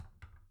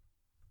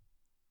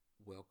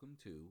Welcome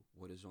to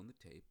What Is on the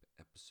Tape,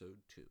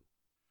 Episode 2.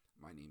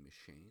 My name is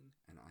Shane,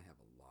 and I have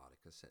a lot of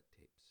cassette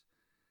tapes.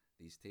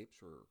 These tapes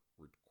were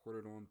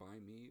recorded on by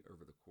me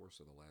over the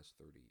course of the last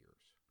 30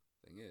 years.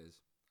 Thing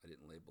is, I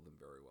didn't label them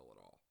very well at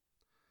all.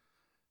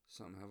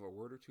 Some have a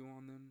word or two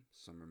on them,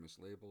 some are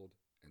mislabeled,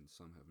 and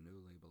some have no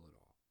label at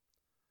all.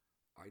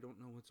 I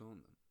don't know what's on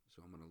them,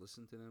 so I'm going to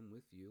listen to them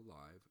with you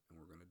live, and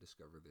we're going to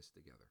discover this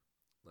together.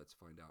 Let's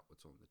find out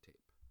what's on the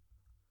tape.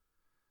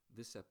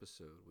 This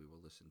episode, we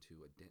will listen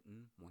to a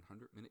Denton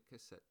 100-minute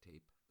cassette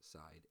tape,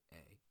 Side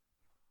A.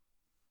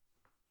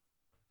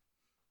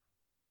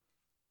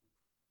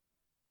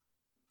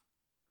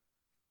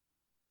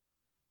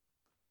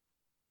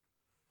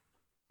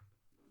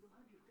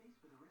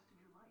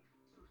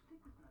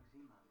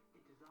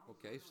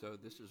 Okay, so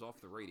this is off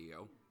the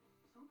radio.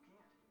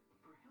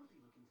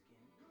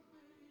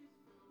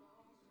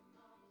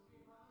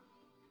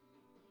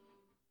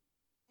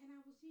 And I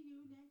will see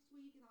you next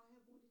week, and I'll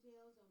have more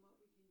details on what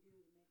we can do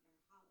to make our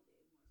holiday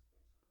more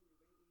special. In the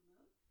radio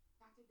mode,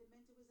 Dr.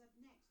 Demento is up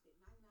next at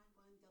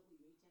 99.1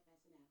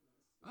 WHFS Annapolis.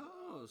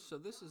 Oh, so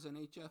this is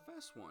an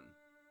HFS one.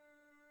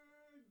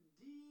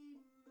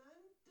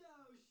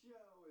 Demento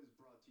Show is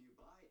brought to you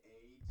by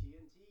AT&T.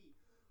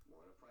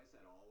 Want a price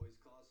that always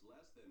costs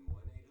less than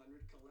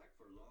 1-800-COLLECT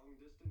for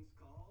long-distance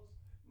calls?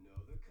 Know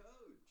the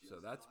code. So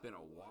that's been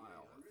a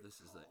while.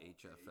 This is the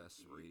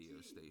HFS radio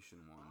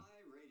station one.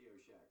 Buy Radio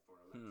Shack for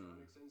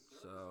electronics and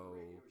service. So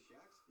Radio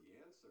Shack's the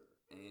answer.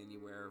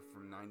 anywhere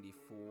from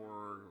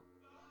 94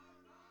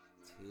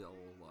 till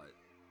what,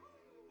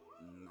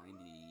 99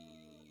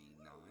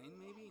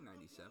 maybe,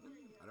 97?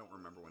 I don't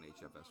remember when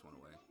HFS went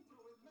away.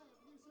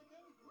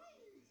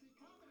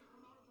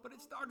 But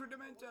it's Dr.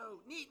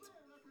 Demento. Neat.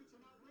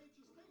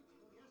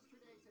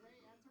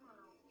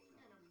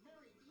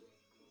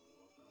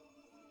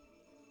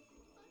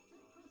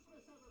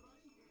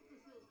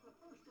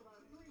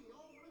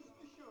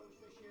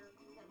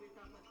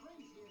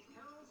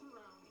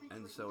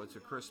 And so it's a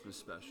Christmas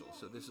special.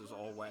 So this is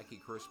all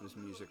wacky Christmas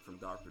music from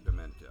Dr.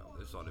 Demento.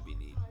 This ought to be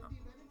neat.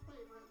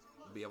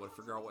 We'll be able to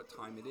figure out what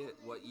time it is,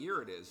 what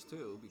year it is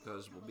too,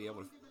 because we'll be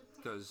able to,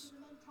 because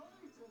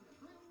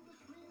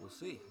we'll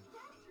see.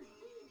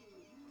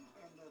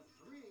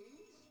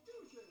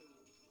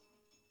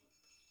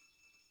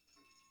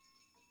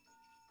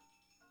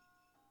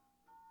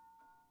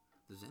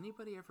 Does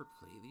anybody ever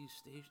play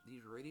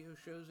these radio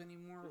shows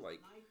anymore? Like,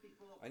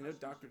 I know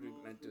Dr.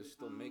 Demento's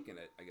still making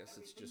it. I guess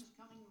it's just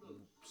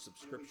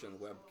subscription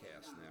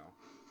webcast now.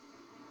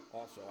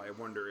 Also, I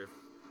wonder if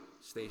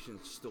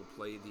stations still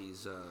play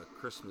these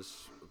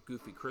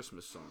goofy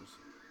Christmas songs.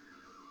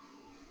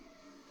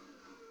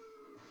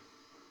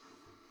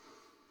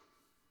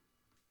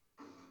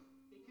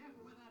 Be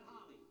careful with that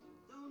holly.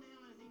 Don't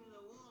nail anything to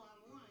the wall, I'm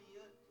warning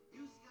you.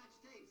 Use Scotch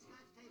tape.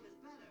 Scotch tape is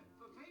better.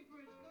 For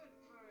paper, it's good.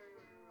 For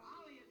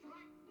holly, it's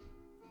right.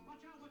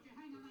 Watch out what you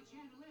hang on that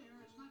chandelier.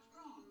 It's not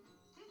strong.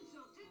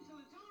 Tinsel,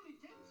 it's only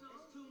tinsel.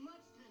 It's too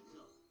much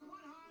tinsel.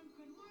 What harm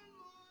could one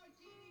more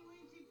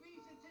teeny-weensy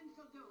piece of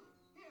tinsel do?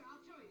 Here,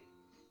 I'll show you.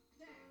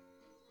 There.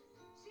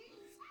 See?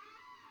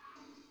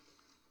 Ah!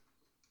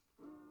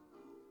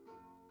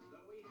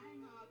 Though we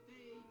hang our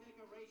day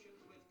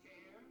decorations with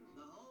care,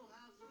 The whole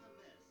house is a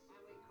mess.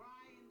 and we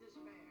cry in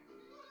despair.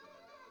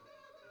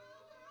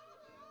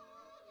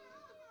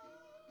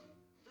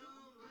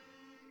 Don't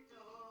wreck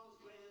the halls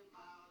with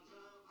boughs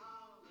of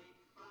holly.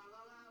 La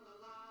la la la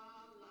la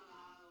la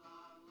la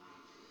la.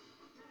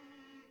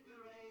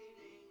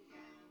 Decorating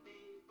can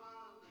be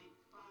folly,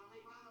 folly,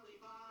 folly,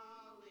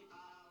 folly,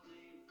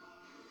 folly,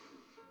 folly.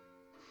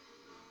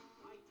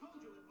 I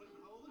told you it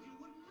wouldn't hold. You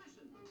wouldn't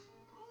listen.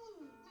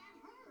 Oh, that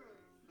hurt.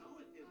 No,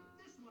 it didn't.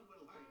 This one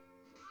will hurt.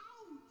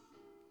 Ouch.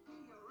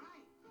 You're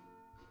right.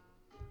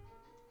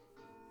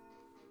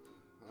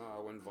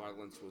 When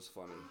violence was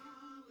funny.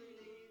 Holly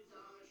leaves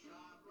are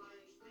sharp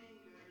like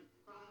stingers.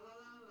 La la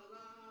la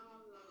la la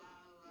la la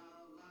la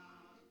la.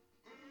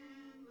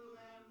 Handle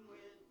them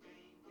with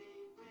dainty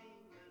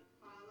fingers.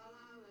 La la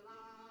la la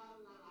la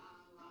la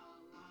la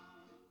la.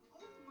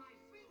 Oh, my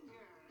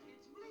finger.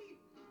 It's bleeding.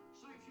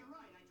 Serves you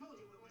right. I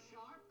told you it was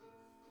sharp.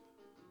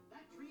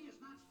 That tree is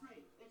not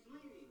straight. It's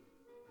leaning.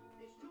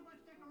 It's too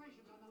much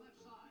decorations on the left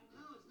side.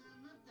 No, it's not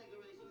enough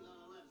decorations on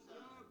the left side.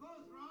 You're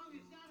both wrong.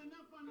 It's not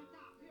enough on the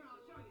top. Here,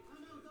 I'll show you.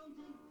 No,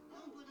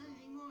 don't put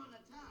anything more on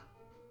the top.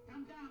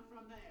 Come down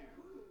from there.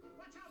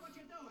 Watch out what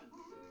you're doing.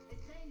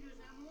 It's dangerous.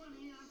 I'm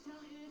warning you. I'm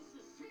telling you, it's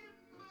the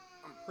Timber!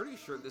 I'm pretty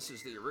sure this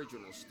is the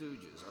original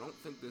Stooges. I don't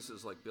think this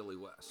is like Billy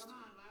West. Come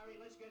on, Larry.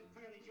 Let's get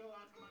Fairly Joe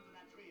out from under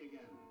that tree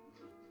again.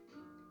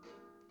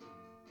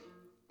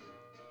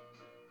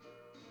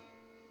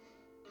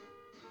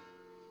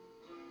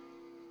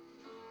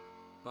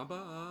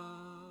 Ba-ba.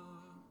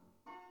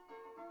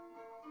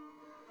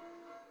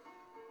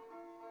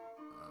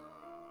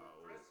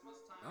 Christmas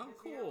time Oh, is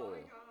cool.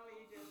 here, by golly,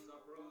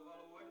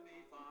 disapproval would be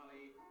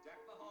folly. Deck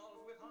the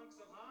halls with hunks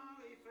of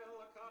holly, fill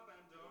the cup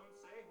and don't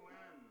say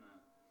when.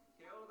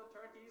 Kill the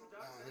turkeys,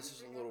 ducks, and This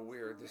is a chickens, little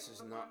weird. pick This is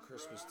the not bunch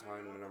Christmas dry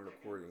time out when of I'm the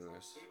recording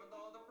dickens. this. Even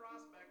though the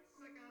prospect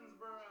sickens,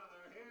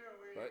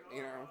 But,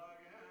 you know,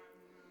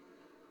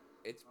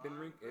 it's been,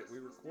 we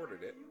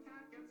recorded it.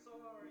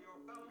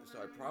 So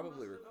I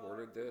probably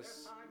recorded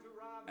this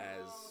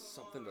as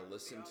something to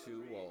listen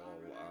to while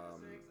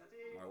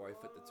my wife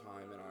at the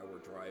time and I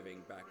were driving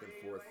back and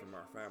forth from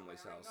our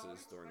family's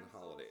houses during the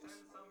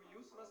holidays. Some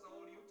useless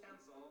old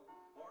utensil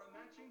or a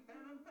matching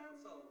pen and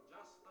pencil,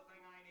 just the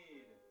thing I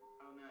need.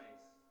 How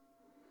nice.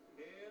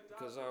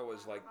 Because I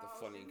always like the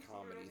funny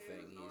comedy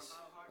things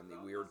and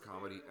the weird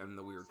comedy and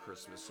the weird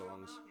Christmas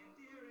songs,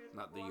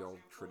 not the old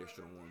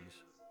traditional ones.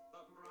 The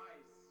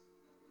price.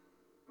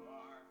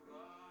 Mark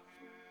the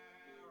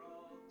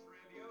Herald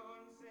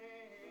Tribune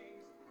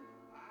sings,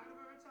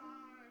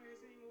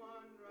 advertising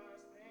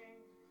wondrous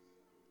things.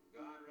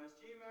 God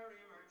rest ye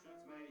merry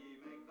merchants, may ye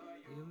make the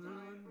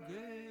Yuletide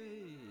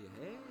gay.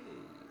 Hey.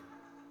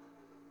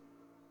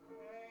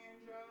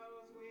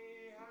 Angels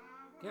we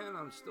have. Again,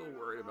 I'm still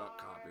worried about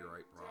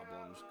copyright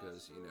problems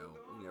because, you know,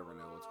 you never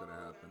know what's going to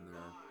happen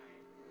there.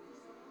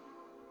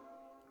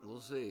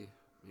 We'll see.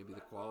 Maybe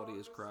the quality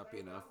is crappy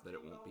enough that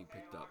it won't be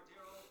picked up.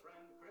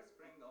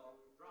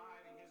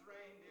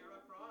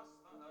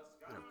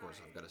 And of course,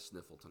 I've got a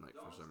sniffle tonight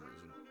for some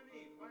reason.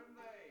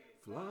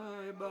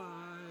 Fly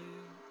by.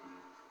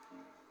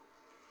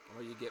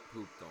 Or you get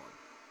pooped on.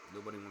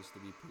 Nobody wants to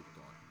be pooped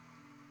on.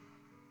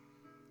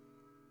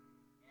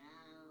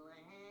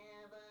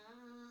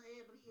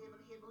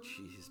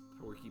 Jeez,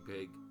 Porky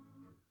Pig.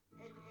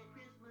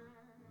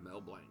 Mel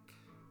Blanc.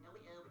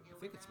 I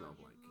think it's Mel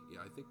Blanc.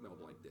 Yeah, I think Mel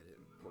Blanc did it.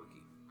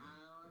 Porky.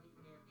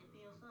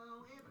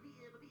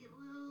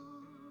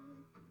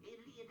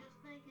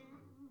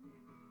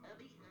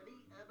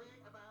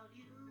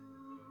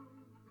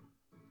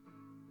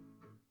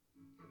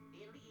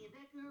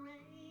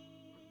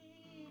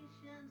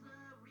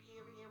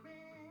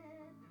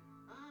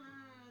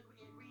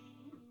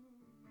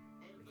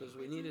 Because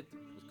we needed,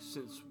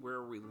 since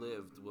where we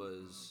lived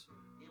was,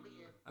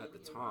 at the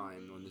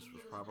time when this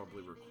was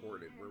probably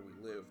recorded, where we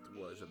lived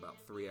was about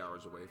 3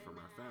 hours away from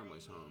our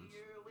family's homes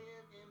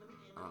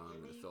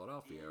in the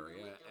Philadelphia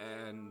area,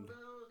 and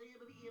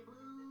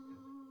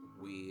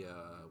we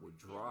would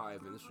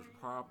drive, and this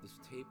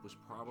tape was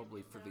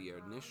probably for the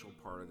initial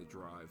part of the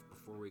drive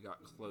before we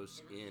got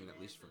close in, at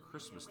least for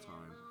Christmas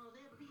time,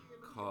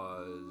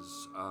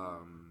 because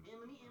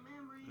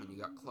when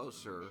you got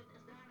closer,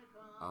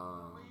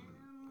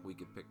 we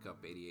could pick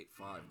up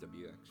 88.5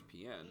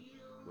 WXPN,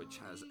 which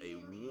has a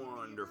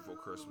wonderful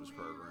Christmas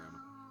program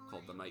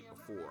called The Night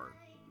Before.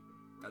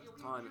 At the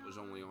time, it was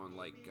only on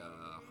like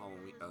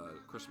Halloween,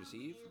 Christmas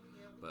Eve,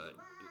 but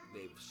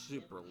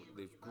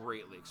they've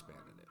greatly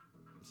expanded it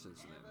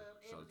since then.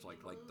 So it's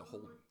like the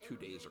whole 2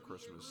 days of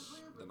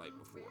Christmas the night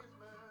before.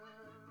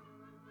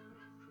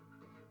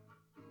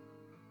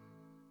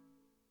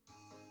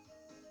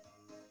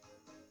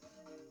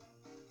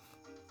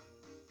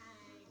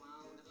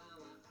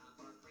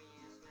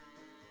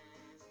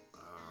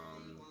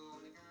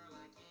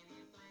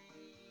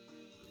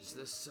 Is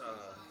this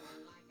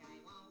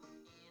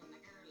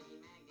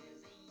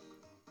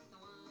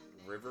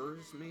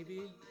Rivers,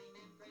 maybe?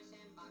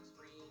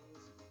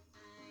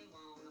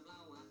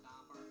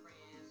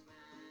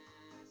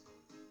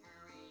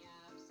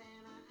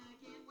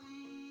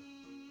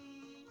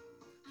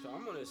 So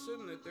I'm going to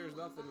assume that there's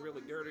nothing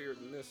really dirtier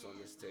than this on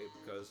this tape,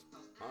 because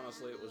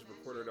honestly it was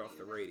recorded off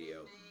the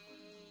radio,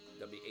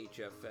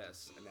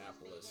 WHFS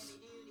Annapolis.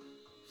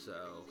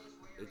 So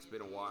it's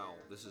been a while.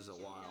 This is a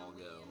while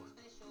ago.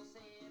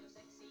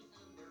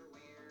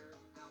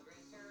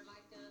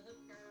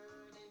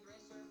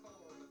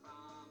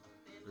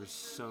 There's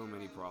so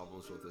many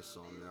problems with this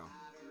song now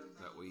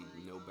that we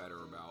know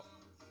better about.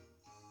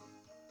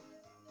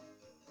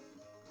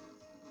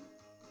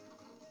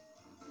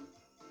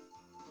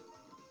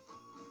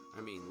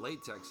 I mean,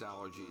 latex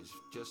allergies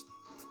just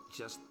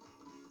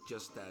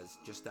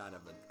out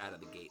of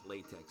the gate,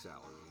 latex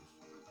allergies.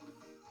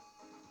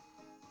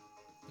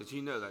 Because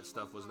you know that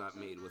stuff was not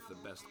made with the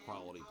best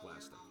quality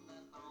plastic,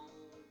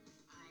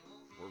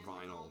 or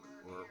vinyl,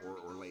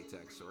 or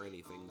latex, or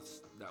anything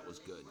that was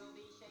good.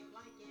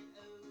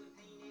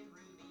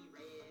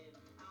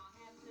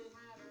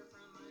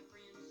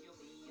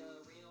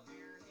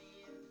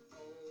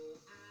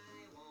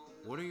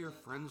 What are your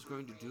friends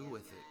going to do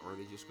with it? Or are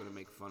they just going to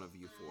make fun of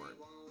you for it?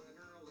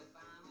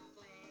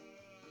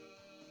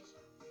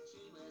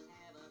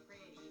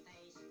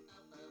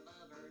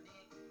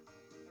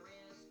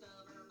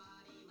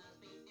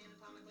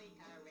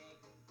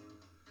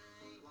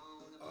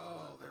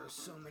 Oh, there are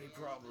so many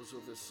problems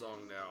with this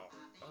song now.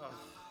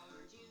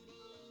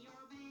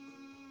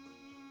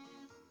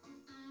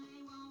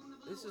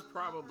 This is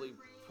probably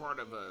part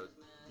of a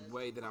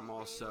way that I'm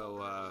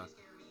also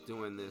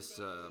doing this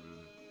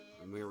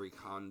Marie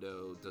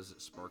Kondo Does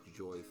It Spark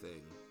Joy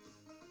thing,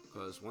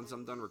 because once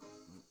I'm done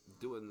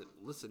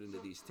listening to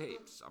these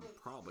tapes, I'm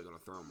probably going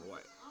to throw them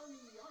away.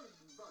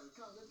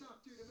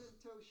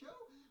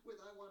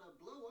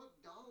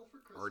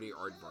 Artie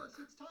Aardvark.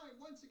 It's time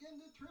once again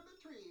to trim a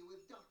tree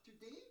with Dr.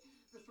 D.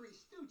 The Three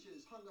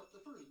Stooges hung up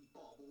the first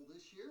bauble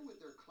this year with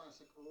their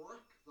classic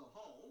Wreck the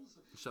Halls.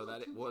 So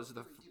that it Two was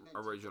the very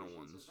demented original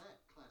versions ones. of that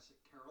classic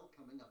carol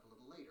coming up a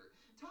little later.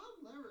 Tom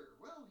Lehrer,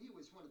 well, he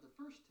was one of the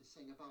first to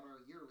sing about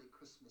our yearly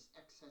Christmas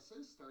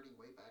excesses, starting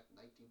way back in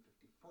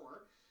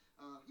 1954.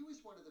 He was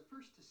one of the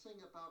first to sing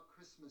about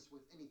Christmas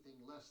with anything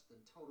less than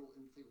total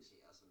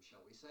enthusiasm,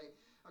 shall we say.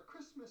 A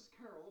Christmas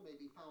Carol may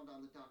be found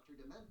on the Dr.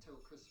 Demento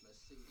Christmas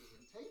CD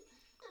and tape,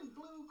 and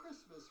Blue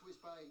Christmas was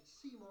by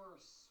Seymour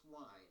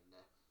Swine.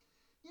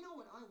 You know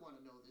what I want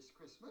to know this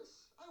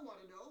Christmas? I want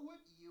to know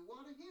what you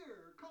want to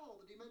hear. Call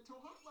the Demento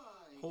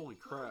hotline. Holy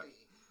crap.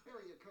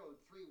 Area code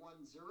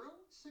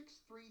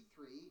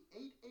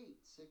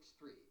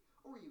 310-633-8863.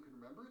 Or you can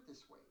remember it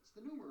this way. It's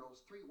the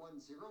numerals 310,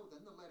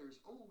 then the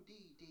letters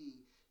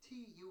ODDTUNE,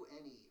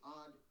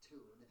 odd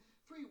tune.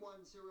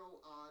 310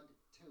 odd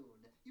tune.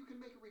 You can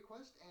make a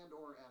request and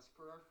or ask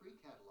for our free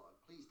catalog.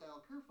 Please dial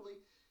carefully.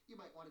 You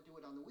might want to do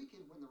it on the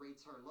weekend when the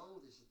rates are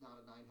low. This is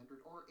not a 900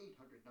 or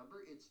 800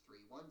 number. It's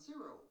 310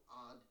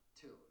 odd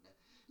tune.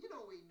 You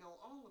know, we know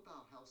all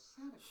about how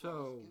Santa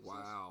Claus gives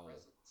wow.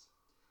 us presents.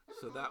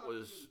 So that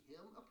was.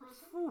 Him a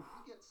present? Whew.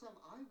 You get some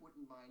I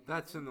wouldn't mind.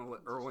 That's in having. the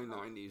early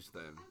 90s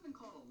then. I've been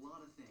called a lot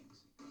of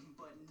things,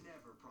 but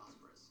never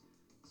prosperous.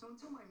 So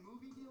until my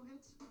movie deal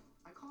hits,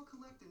 I call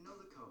Collect and know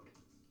the code.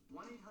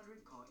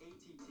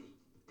 1-800-CALL-ATT.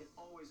 It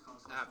always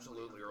costs less than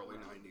Absolutely 1-800 early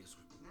Collect. 90s.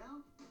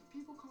 Now,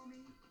 people call me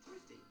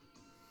Thrifty.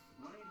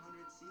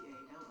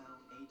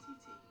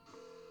 1-800-CALL-ATT.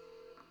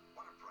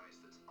 Want a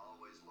price that's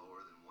always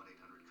lower than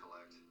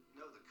 1-800-COLLECT?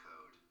 Know the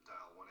code.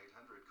 Dial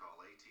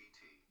 1-800-CALL-ATT.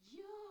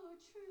 Your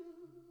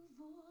true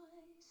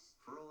voice.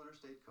 For all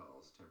interstate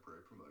calls,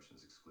 temporary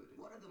promotions excluded.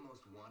 What are the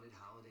most wanted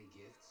holiday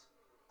gifts?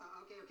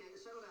 Okay,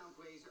 settle down,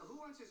 please. Who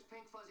wants his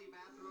pink fuzzy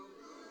bathrobe?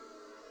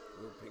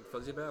 Ooh, pink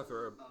fuzzy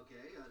bathrobe.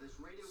 Okay, this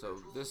radio So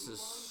control this is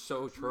box.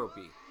 so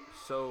tropey.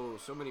 So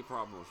many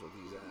problems with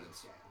these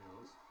ads. Jack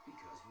knows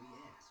because we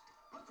asked.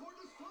 A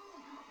cordless phone,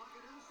 a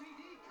pocket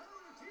LCD,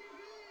 color TV.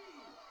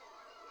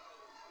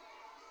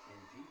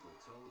 And people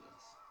told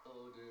us.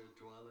 Eau de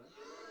toilette?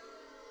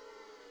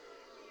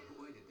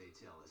 Boy, did they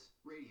tell us.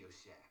 Radio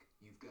Shack.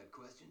 You've got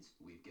questions,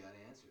 we've got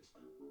answers.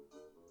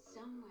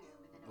 Somewhere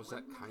within a Was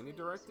that 1 kind of mile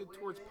directed radius of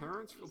towards where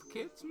parents your with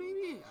kids,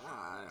 maybe?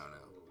 I don't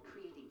know.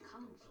 creating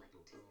conflict.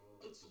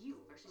 It's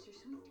you versus your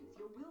sweet tooth,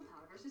 your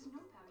willpower versus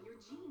no power, your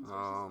genes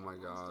Oh versus my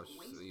their gosh,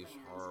 constant these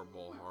wastelands.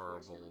 horrible, Well,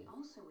 horrible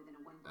fortunately, also within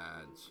a 1 mile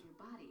ads. radius of your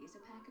body is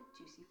a pack of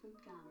juicy fruit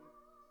gum.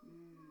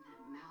 That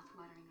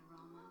mouth-watering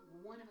aroma,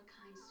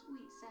 one-of-a-kind,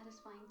 sweet,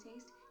 satisfying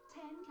taste,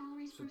 10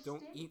 calories So per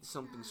don't stick. eat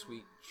something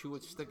sweet. Chew a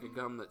stick of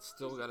gum that's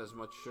still got as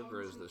much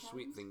sugar as the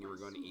sweet thing you were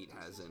going to eat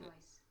has in it.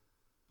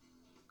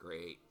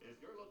 Great. If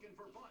you're looking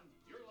for fun,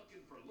 you're looking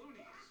for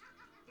Looney's.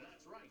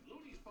 That's right,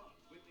 Looney's Pub,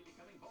 quickly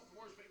becoming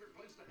Baltimore's favorite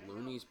place to hang out.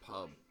 Looney's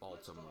Pub, Let's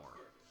talk Baltimore.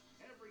 burgers.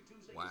 Every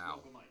Tuesday Wow.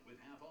 is local night with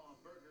half-off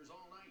burgers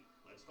all night.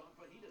 Let's talk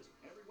fajitas.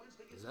 Every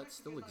Wednesday is Does that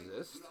still Mexican night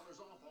with exist? $2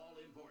 off all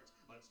imports.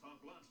 Let's talk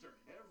lobster.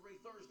 Every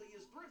Thursday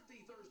is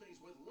Thrifty Thursdays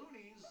with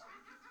Looney's.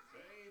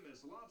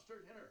 Famous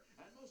lobster dinner.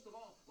 And most of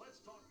all, let's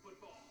talk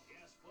football.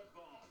 Yes,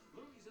 football.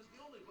 Looney's is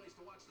the only place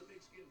to watch the big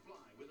skin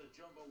fly with a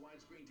jumbo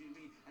widescreen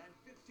TV and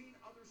 15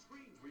 other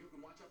screens where you can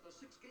watch up to 6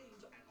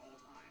 games at all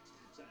times.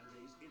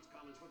 Saturdays, it's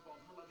college football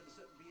from 11 to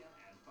 7 p.m.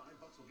 and $5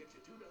 will get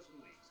you 2 dozen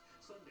wings.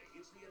 Sunday,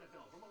 it's the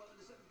NFL from 11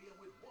 to 7 p.m.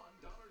 with $1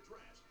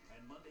 trash. And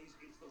Mondays,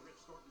 it's the Rip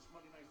Storton's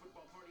Monday Night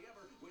Football party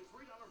ever with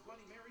 $3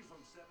 Bloody Marys from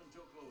 7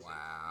 till closing.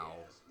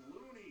 Wow. Yes,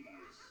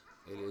 Looney's.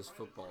 It is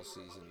football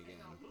season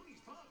again.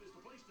 Looney's Pub is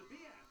the place to be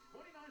at.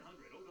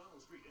 2900 O'Donnell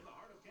Street in the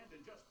heart of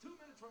Canton, just 2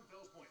 minutes from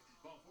Fells Point.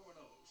 Call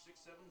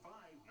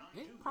 410-675-9235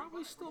 It's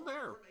probably for still more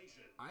there.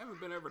 information. I haven't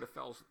been over to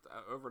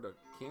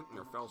Canton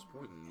or Fells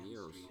Point in M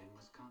years. Street and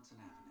Wisconsin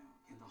Avenue,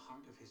 in the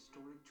heart of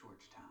historic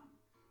Georgetown,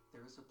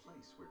 there is a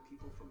place where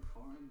people from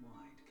far and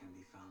wide can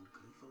be found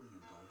gleefully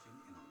indulging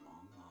in a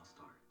long-lost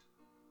art.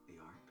 The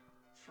art?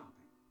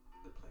 Shopping.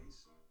 The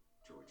place?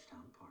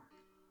 Georgetown Park.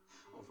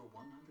 Over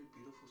 100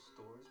 beautiful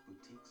stores,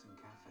 boutiques, and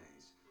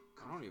cafes.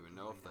 I don't even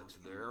know if that's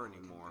there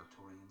anymore.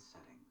 Victorian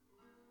setting.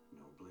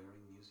 No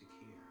blaring music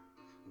here.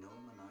 No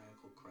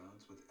maniacal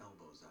crowds with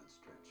elbows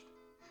outstretched.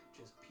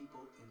 Just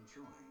people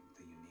enjoying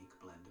the unique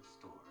blend of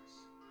stores.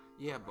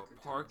 Yeah, but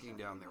Record parking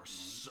turns down out there what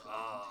names the Taylor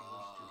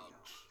Studio,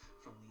 sucks.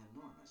 From the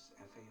enormous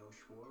FAO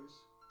Schwartz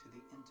to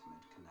the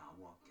intimate Canal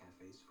Walk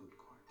Cafe's food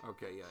court.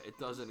 Okay, yeah, it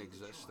doesn't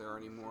exist there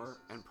anymore,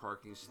 and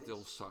parking still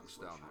This sucks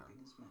is what down there.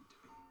 shopping is meant to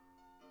be.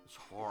 It's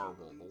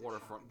horrible. The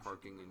waterfront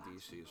parking in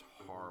DC is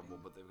horrible,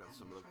 but they've got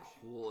some of the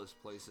coolest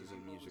places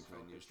and music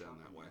venues down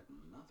that way.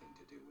 Nothing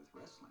to do with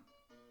wrestling.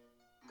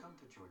 Come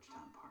to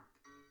Georgetown Park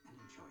and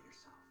enjoy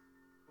yourself.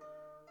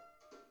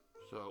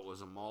 So it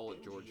was a mall at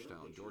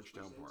Georgetown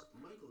Park.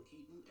 Michael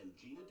Keaton and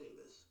Gina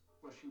Davis.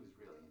 Well, she was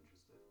really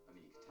interested. I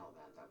mean, you could tell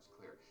that. That was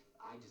clear.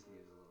 I just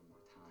needed a little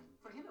more time.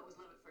 For him, it was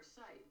love at first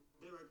sight.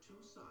 There are 2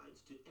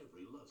 sides to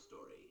every love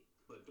story,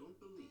 but don't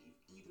believe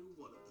either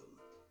one of them.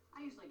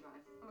 I usually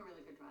drive. I'm a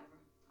really good driver.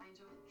 I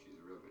enjoy it. She's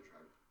a real good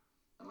driver.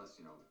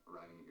 Unless,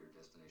 arriving at your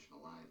destination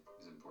alive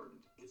is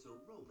important. It's a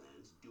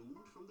romance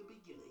doomed from the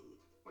beginning.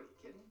 What, are you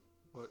kidding?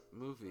 What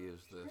movie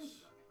is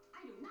this?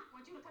 I do not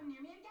want you to come near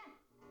me again.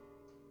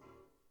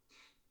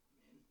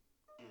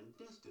 And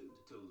destined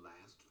to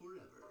last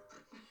forever.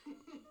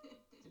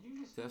 Did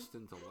you just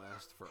Destined to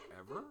last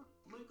forever?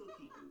 Michael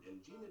Keaton and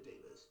Gina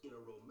Davis in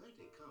a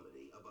romantic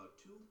comedy about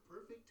two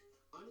perfect,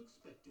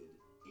 unexpected,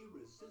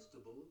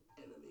 irresistible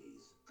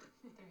enemies.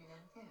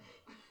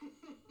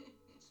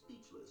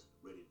 Speechless,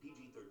 rated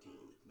PG-13.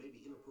 May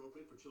be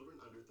inappropriate for children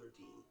under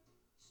 13.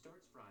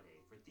 Starts Friday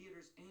for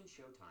theaters and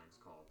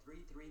showtimes. Call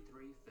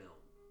 333 Film.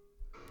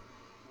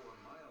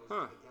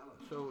 Huh.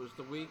 So it was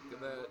the week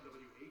that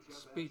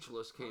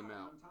Speechless came Hi,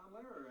 out. I'm Tom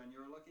Lehrer, and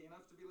you're lucky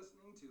enough to be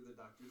listening to the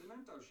Dr.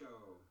 Demento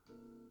Show.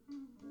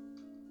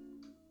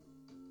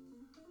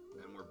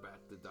 And we're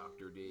back to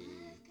Dr. D.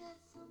 I've got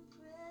some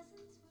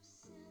presents for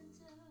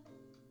Santa,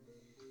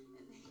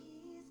 and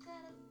he's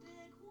got a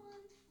big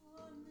one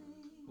for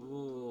me.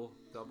 Ooh,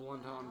 double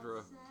entendre.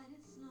 Outside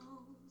it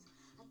snows.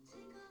 I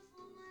take off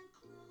all my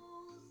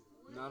clothes.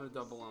 Not a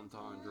double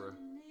entendre.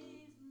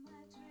 Underneath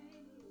my tree.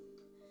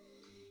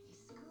 He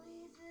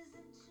squeezes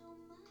into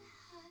my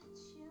hot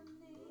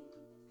chimney,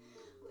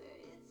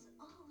 where it's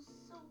oh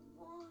so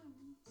warm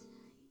and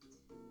tight.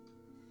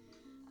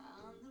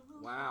 On the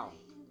roof Wow. I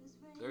hear his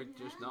They're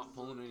just not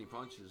pulling any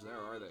punches there,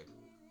 are they?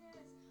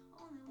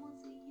 only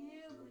once a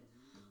year, but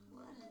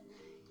what a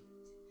night.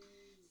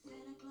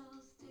 Santa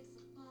Claus takes a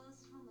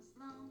pause from his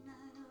long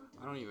night of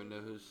I don't even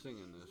know who's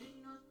singing this. Big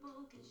North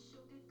Pole can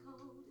shook it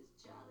cold, his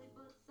jolly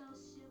butts all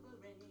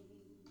shivering.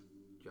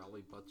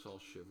 Jolly butts all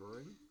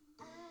shivering?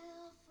 I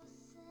offer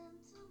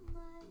Santa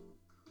my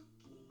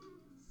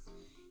cookies.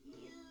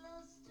 He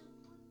loves to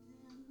put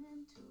them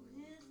into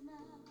his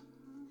mouth.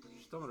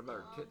 She's throwing about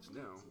her tits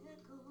now.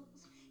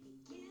 Tickles.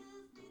 He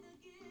gives me the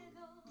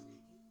giggles.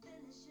 He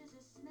finishes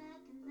his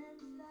snack and then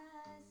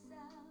flies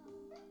south.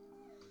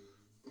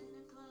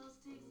 Santa Claus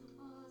takes a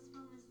pause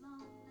from his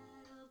long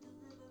night of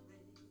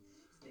delivery.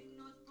 His big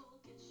North Pole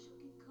can shook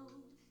and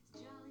cold.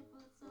 His jolly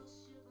butts all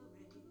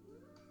shivering.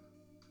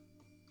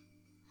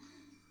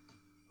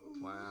 Ooh,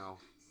 Wow.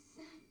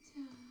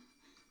 Santa,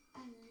 I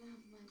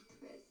love my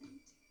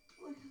present.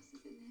 What else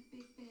is in that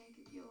big bag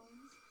of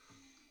yours?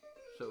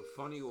 So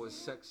funny was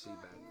sexy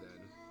back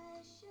then. I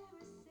share a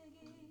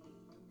ciggy.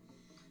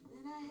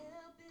 Then I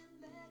help him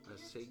back A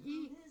into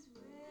ciggy? his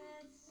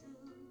red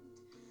suit.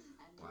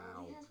 I know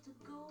Wow. he has to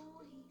go.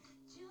 He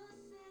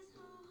just says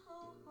ho ho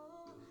ho.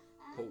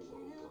 I Ho, can't ho,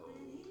 help ho. it.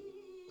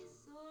 He's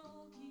so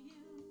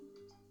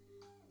cute.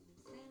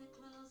 Santa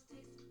Claus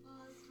takes a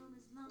pause from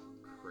his long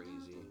night of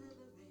Crazy.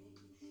 delivery.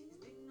 His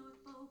big North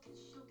Pole can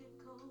shook it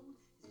cold.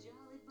 His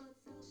jolly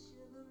butts all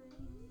shivering.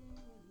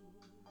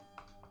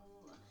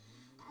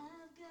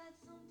 I've got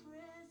some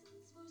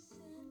presents for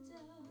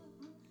Santa,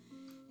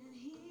 and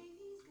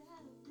he's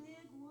got a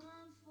big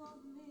one for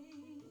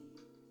me.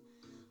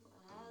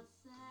 Well,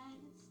 outside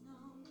it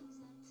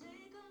snows. I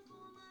take off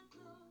all my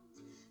clothes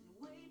and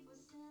wait for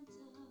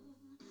Santa.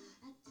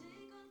 I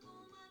take off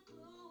all my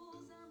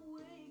clothes. I'm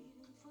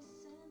waiting for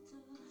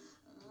Santa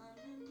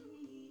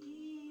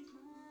underneath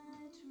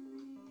my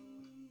tree.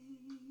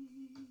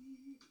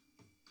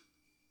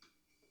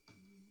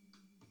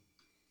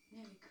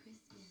 Merry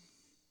Christmas.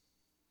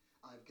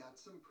 I've got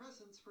some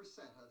presents for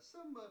Santa.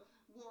 Some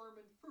warm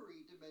and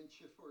furry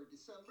dementia for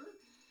December.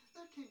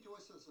 That came to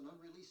us as an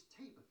unreleased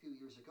tape a few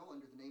years ago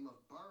under the name of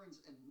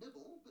Barnes and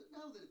Nibble, but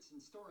now that it's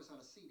in stores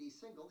on a CD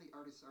single, the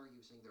artists are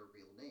using their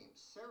real names.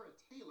 Sarah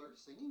Taylor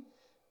singing,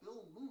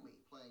 Bill Mooney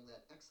playing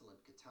that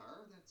excellent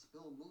guitar. That's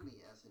Bill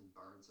Mooney as in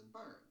Barnes and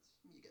Barnes.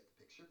 You get the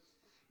picture.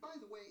 By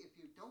the way, if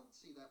you don't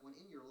see that one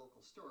in your local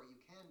store, you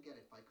can get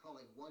it by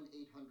calling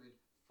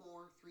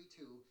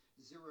 1-800-432-0020.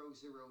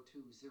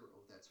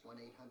 That's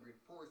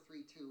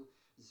 1-800-432-0020.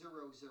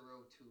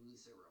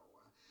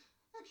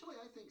 Actually,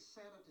 I think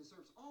Santa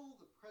deserves all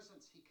the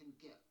presents he can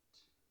get,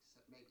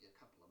 except maybe a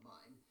couple of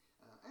mine.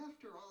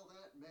 After all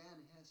that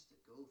man has to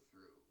go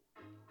through.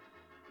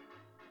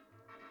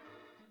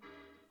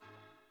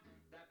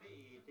 The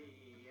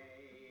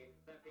PTA,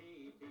 the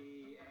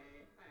PTA.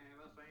 I'm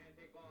a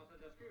Santa Claus at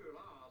the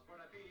schoolhouse for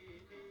the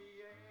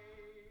PTA.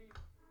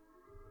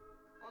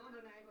 On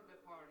the night of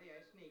the party,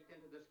 I sneaked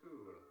into the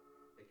school.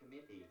 The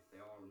committee, they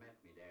all met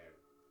me there.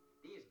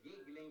 These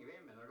giggling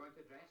women are going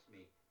to dress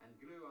me and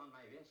glue on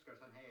my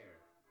whiskers and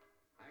hair.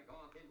 I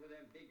got into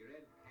them big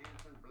red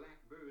pants and black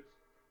boots.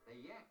 The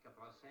jacket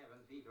was 7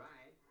 feet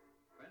wide.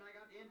 When I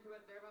got into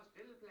it, there was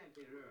still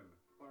plenty room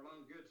for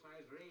one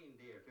good-sized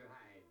reindeer to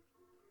hide.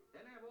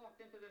 Then I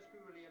walked into the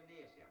school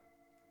gymnasium.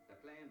 The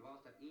plan was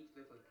that each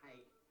little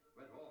tyke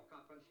would walk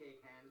up and shake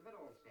hands with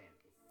old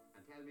Santy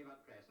and tell me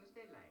what presents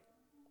they'd like.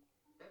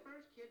 The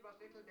first kid was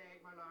little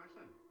Dagmar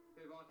Larson,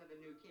 who wanted a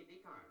new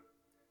kiddie car.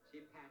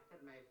 She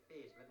patted my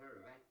face with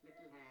her wet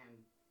little hand,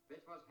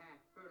 which was half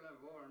full of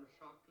warm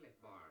chocolate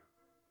bar.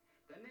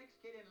 The next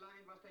kid in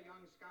line was the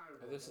young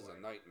Scarborough This is a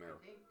boy. nightmare.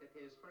 I think that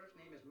his first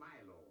name is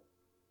Milo.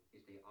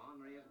 He's the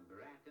orneriest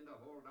brat in the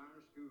whole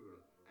darn school,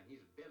 and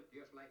he's built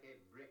just like a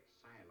brick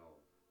silo.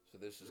 So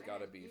this has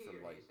got to be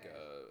from like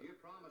You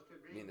promised to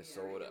bring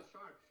Minnesota. me a real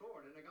sharp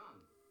sword and a gun.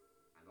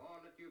 And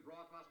all that you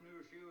brought was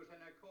new shoes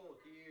and a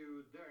coat,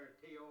 you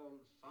dirty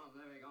old son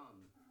of a gun.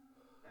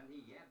 Then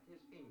he yabbed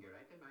his finger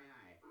right in my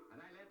eye,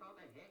 and I let out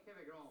a heck of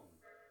a groan.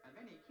 And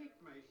when he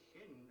kicked my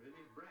shin with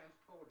his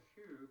brass-toed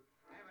shoe,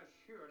 I was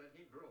sure that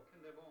he'd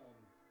broken the bone.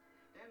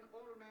 Then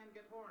old man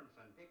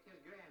Gethornson picked his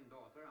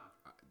granddaughter up.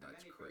 And when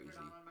That's he put her crazy.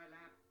 down on my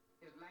lap,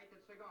 his lighted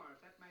cigar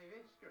set my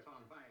whiskers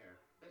on fire.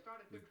 They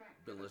started to crack.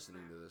 Been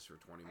listening to this for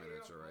 20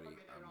 minutes already.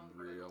 I'm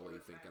really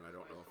thinking I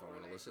don't know if I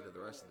want to listen to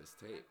the rest of this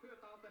tape. I put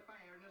out the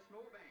fire in a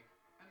snowbank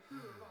and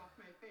cooled off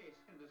my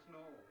face in the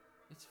snow.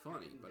 It's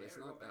funny, but it's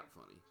not that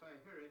funny. So I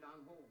hurried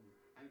on home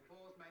and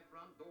closed my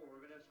front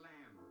door with a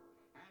slam.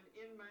 And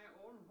in my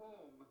own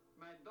home,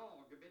 my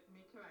dog bit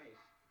me twice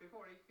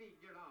before he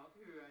figured out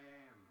who I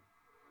am.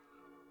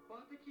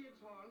 But the kids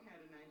all had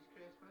a nice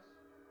Christmas,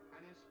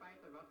 and in spite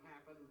of what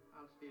happened,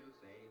 I'll still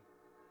say,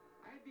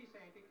 I'd be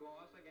Santa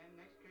Claus again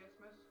next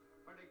Christmas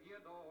for the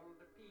good old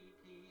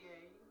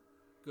PTA.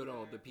 Good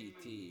old the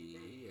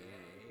PTA,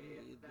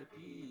 the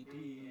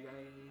PTA.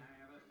 I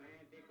have a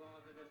Santa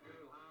Claus at the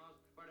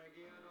schoolhouse for the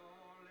good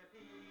old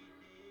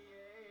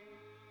PTA.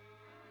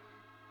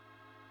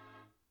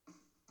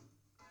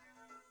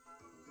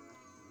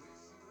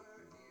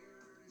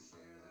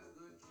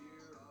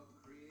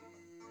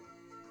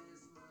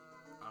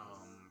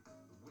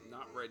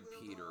 Not Red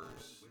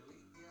Peters.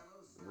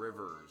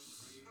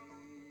 Rivers.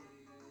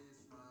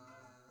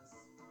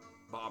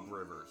 Bob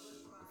Rivers.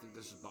 I think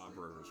this is Bob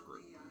Rivers'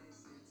 group.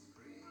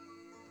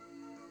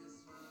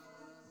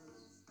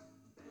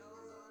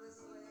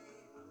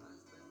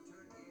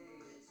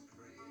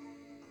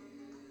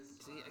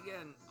 See,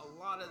 again, a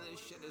lot of this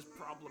shit is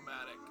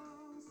problematic.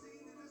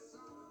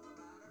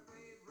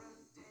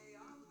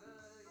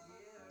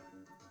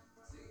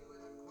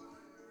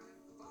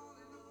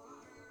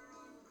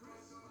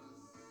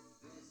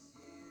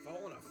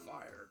 Fall in a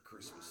fire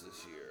Christmas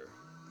this year.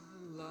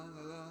 La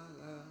la la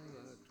la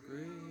la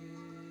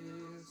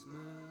Christmas.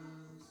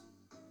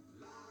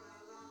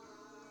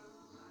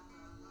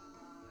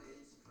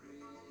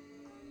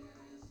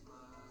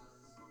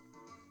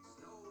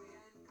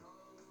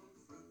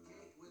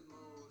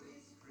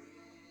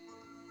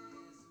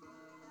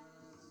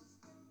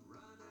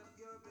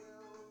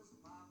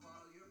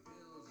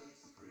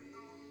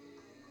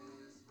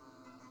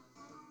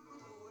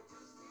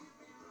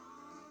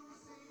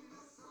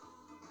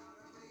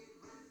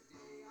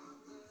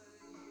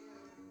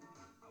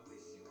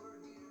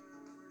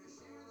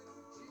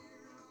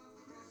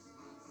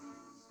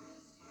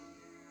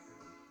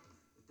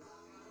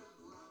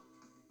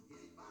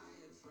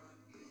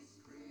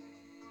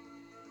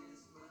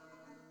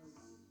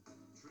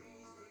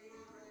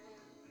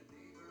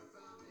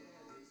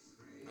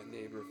 A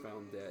neighbor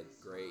found dead.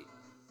 Great.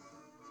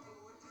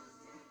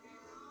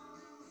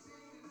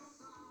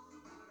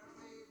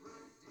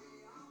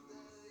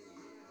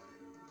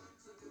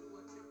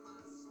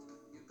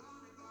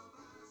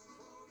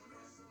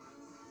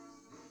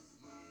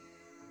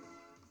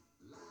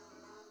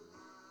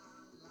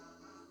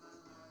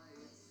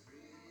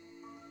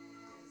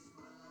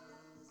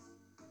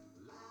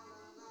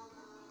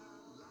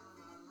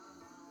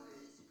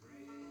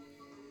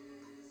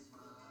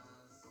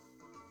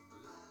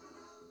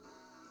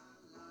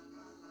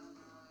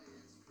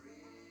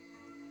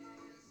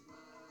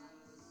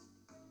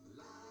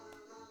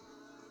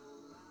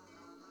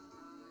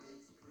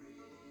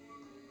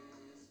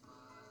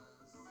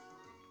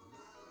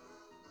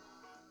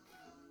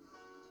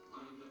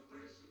 On the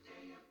first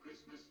day of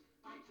Christmas,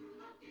 my true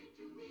love gave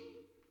to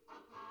me a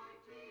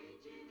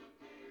partridge in a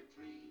pear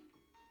tree.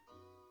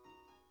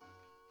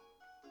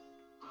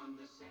 On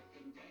the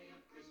second day of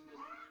Christmas,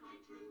 my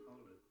true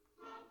Hold it.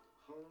 love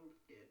Hold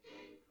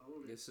it.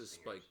 Hold it. This is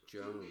singers. Spike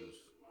Jones.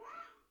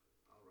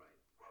 All right.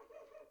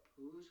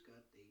 Who's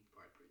got the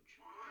partridge?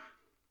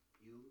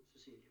 You,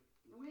 Cecilia?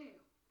 Well,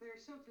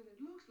 there's something that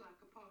looks like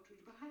a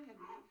partridge behind me.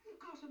 Of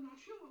course, I'm not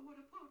sure what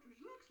a partridge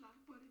looks like,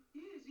 but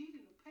it is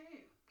eating a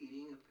pear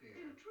Eating a pear.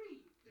 in a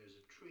tree. There's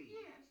a tree.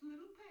 Yes, a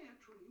little pear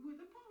tree with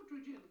a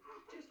partridge in it,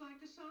 just like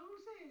the song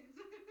says.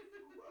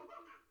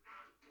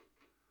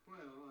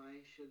 Well, I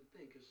should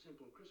think a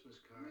simple Christmas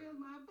card Well,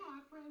 my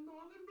boyfriend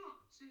Marvin Blanc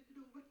sent it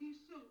over.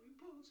 He's so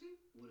impulsive.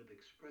 would have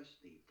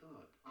expressed the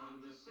thought. On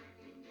the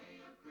second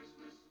day of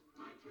Christmas,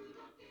 my true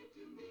love gave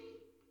to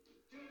me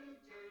two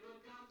turtle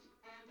doves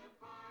and a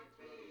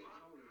partridge.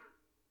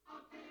 A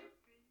pear.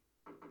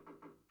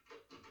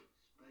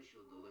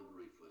 Special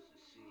delivery for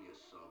Cecilia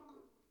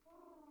Sokol.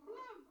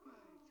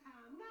 Lovebirds,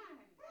 how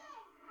nice.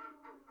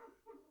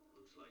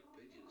 Looks like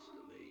pigeons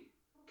to me.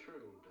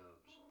 Turtle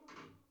doves.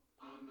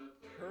 On the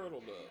third Turtle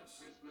day of doves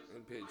Christmas,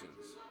 and my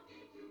pigeons. true love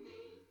gave to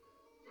me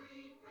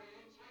three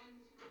French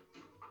hens.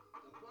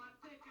 The plot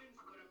thickens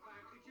with a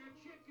package of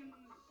chickens.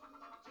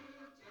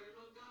 Two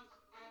turtle doves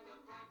and a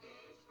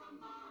package from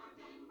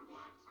Marvin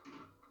Watt.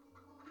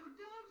 Do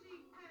doves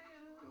eat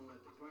pears? Don't let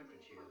the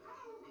partridge hear that.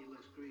 He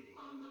looks greedy.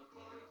 On the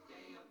fourth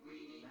day of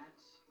greeting,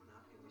 That's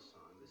not in the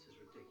song. This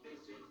is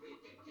ridiculous. this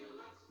is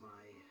ridiculous.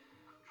 My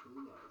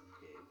true love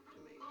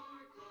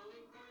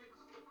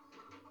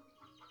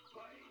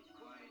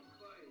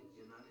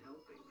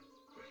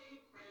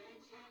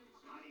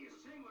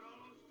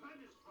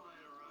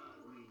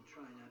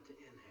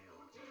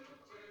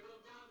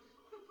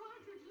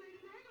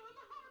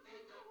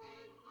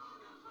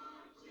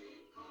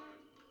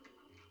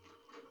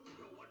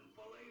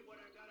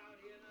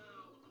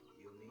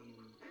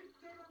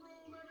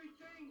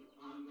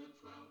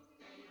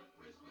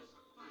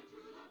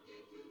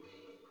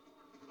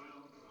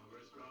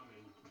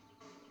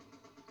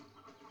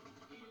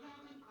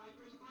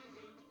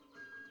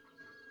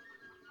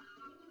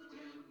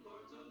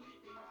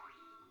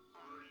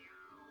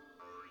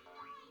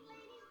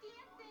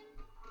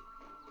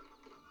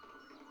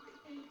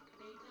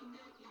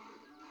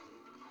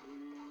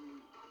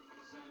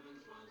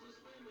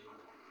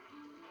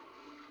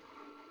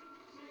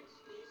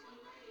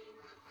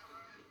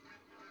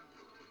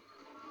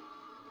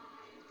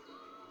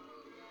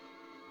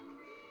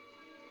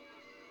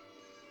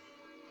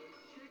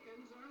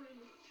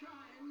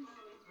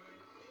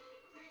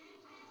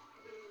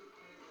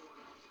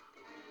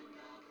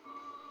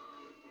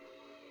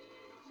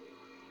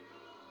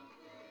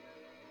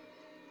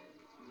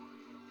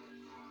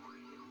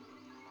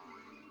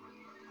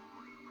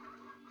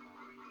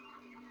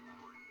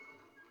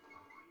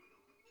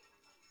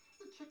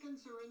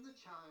chickens are in the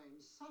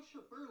chimes. Sasha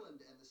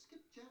Berland and the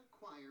Skipjack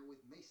Choir with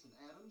Mason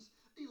Adams.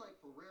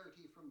 Delightful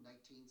rarity from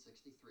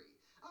 1963.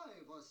 I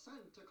Was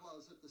Santa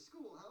Claus at the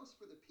Schoolhouse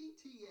for the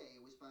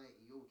PTA was by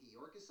Yogi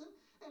Orkison,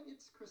 and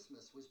It's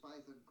Christmas was by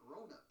the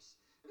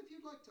Grown-Ups. And if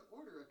you'd like to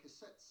order a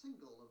cassette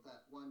single of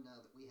that one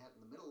that we have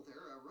in the middle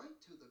there, write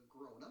to the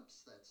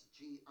Grown-Ups, that's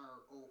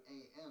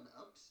Groan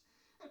Ups,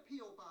 at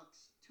P.O.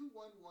 Box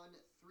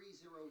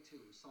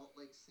 211302, Salt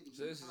Lake City.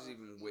 So this is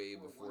even way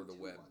before the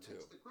web,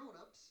 too. That's the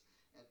Grown-Ups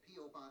at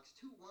P.O. Box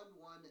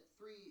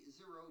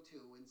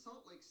 211302 in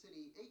Salt Lake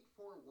City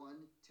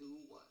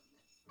 84121.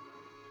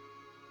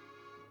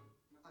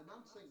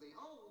 Announcing the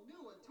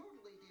all-new and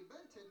totally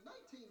demented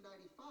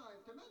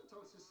 1995 Demento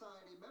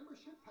Society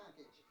membership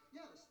package.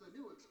 Yes, the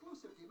new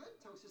exclusive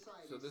Demento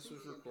Society. So this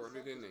was CD and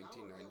recorded in cassette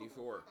is now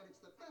 1994. available, and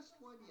it's the best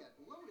one yet,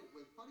 loaded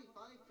with funny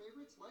 5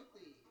 favorites like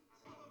these.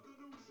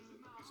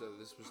 So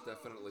this was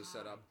definitely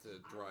set up to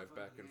drive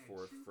back and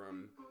forth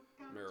from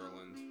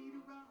Maryland.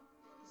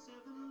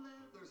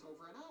 There's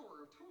over an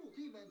hour of total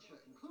dementia,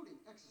 including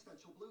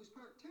Existential Blues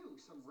Part 2,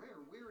 some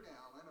rare Weird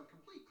Al, and a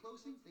complete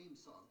closing theme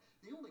song.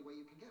 The only way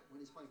you can get one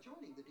is by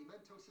joining the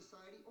Demento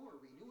Society or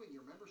renewing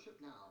your membership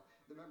now.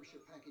 The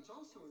membership package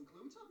also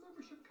includes a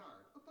membership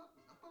card, a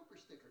button, a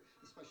bumper sticker,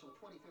 a special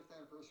 25th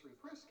anniversary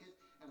press kit,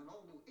 and an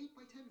all-new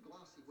 8x10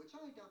 glossy, which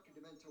I, Dr.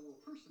 Demento, will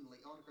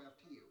personally autograph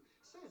to you.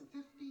 Send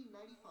 $15.95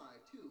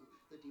 to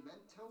the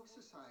Demento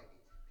Society,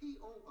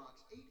 P.O.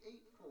 Box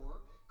 884,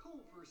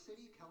 Culver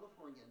City,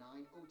 California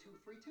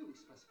 90232.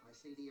 Specify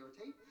CD or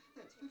tape.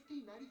 That's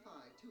 $15.95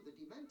 to the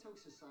Demento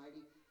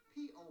Society,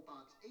 P.O.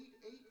 Box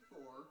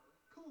 884,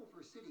 Culver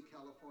City,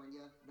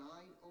 California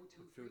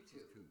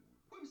 90232.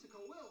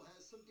 Whimsical Will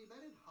has some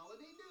demented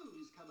holiday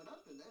news coming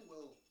up, and then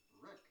we'll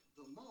wreck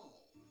the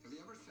mall. Have you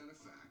ever sent a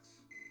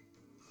fax?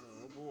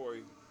 Oh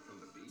boy.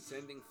 From the beach?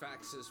 Sending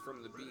faxes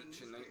from the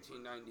beach in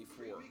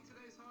 1994. Read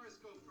today's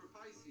horoscope for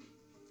Pisces.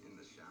 In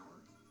the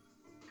shower?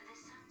 The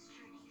sun's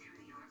journey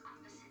through your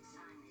opposite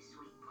sign this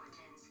week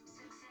portends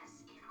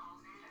success in all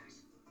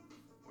matters.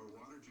 Or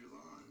watered your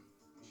lawn?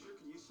 Sure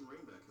could use some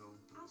rain back home.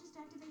 I'll just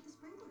activate the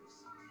sprinklers.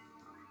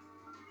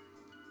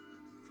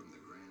 From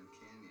the Grand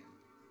Canyon.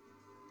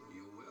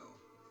 You will.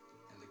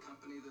 And the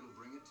company that'll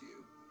bring it to you,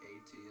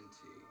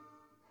 AT&T.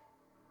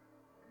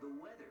 The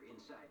weather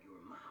inside your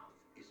mouth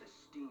is a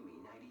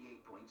steamy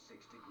 98.6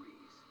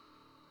 degrees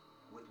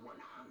with 100%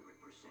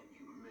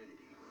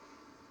 humidity.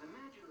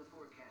 Imagine the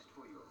forecast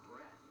for your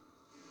breath.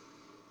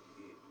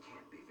 It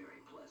can't be very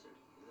pleasant.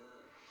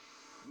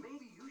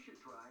 Maybe you should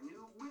try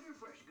new Winter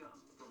Fresh Gum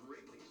from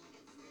Wrigley's.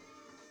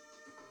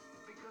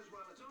 Because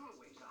while it's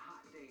always a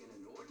hot day in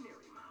an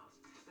ordinary mouth,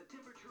 the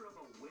temperature of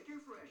a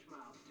Winter Fresh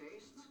mouth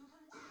tastes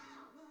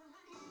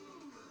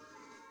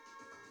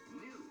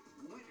new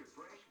Winter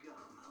Fresh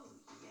Gum. Oh,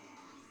 yeah.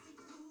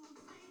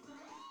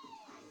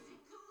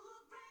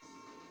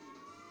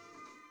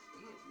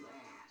 It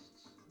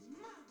lasts.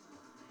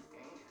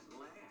 And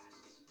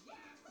lasts.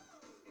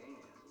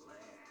 And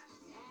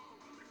lasts.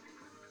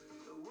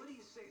 What do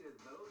you say to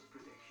those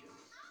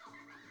predictions?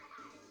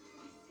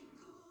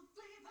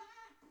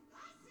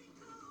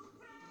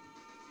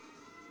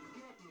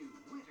 Get new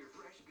Winter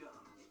Fresh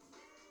Gum.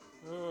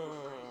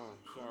 Oh,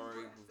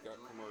 sorry, we've got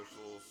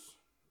commercials.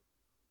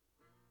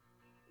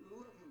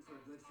 Looking for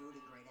good food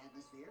and great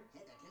atmosphere?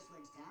 Head to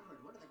Kissling's Tavern,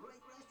 one of the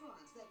great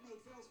restaurants that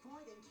made Fells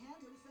Point and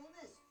Canton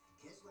famous.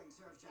 Kissling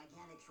serves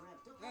gigantic shrimp.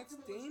 That's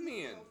delectable in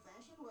Damien. the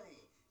old-fashioned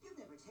way.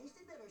 You've never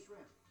tasted better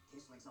shrimp.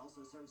 Kissling's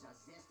also serves a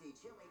zesty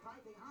chili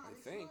piping hot I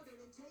and think. slaughtered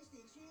in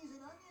tasty cheese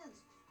and onions.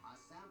 A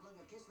sampling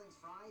of Kissling's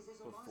fries is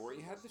a Before must.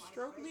 he had the Sliced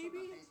stroke, fresh from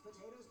maybe? the best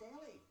potatoes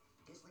daily.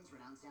 Kissling's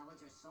renowned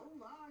salads are so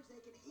large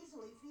they can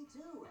easily feed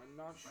two. I'm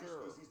not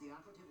sure. Freshness is the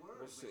operative word.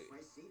 We'll with see.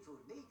 fresh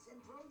seafood, meats, and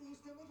produce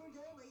delivered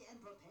daily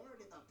and prepared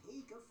at the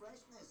peak of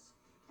freshness.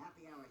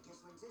 Happy Hour at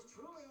Kissling's is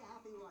truly a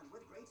happy one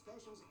with great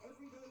specials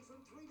every day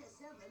from 3 to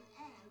 7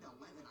 and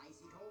 11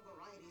 icy cold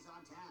varieties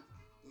on tap.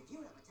 If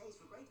you have a taste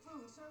for great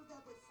food served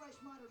up with fresh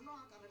modern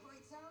rock on a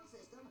great sound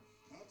system,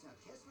 head to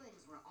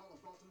Kissling's where all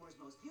of Baltimore's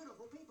most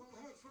beautiful people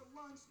head for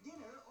lunch,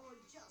 dinner, or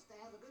just to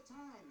have a good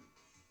time.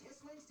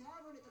 Kissling's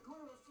Tavern at the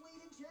corner of Fleet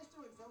and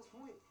Chester in Fells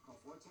Point.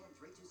 Call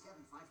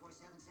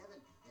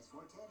 410-327-5477. That's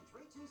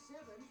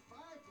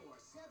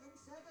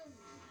 410-327-5477.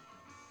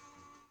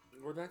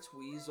 Well, that's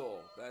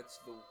Weasel. That's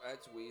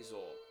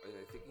Weasel, and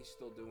I think he's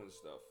still doing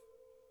stuff.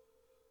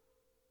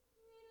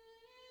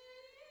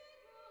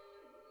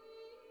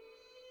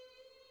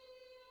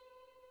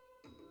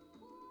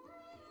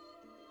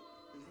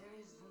 There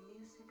is the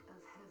music of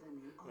heaven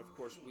in all And of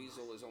course, things,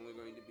 Weasel is only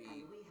going to be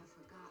and we have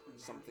forgotten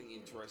something how to hear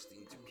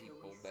interesting to until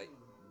people we that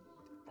sing.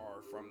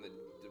 are from the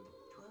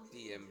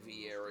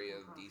DMV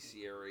area,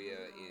 DC area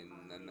in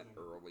the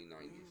early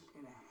 90s.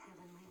 In a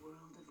heavenly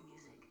world of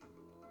music.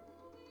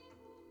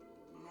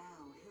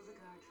 Now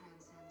Hildegard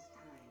transcends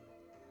time,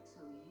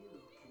 so you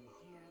can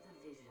hear the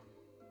vision.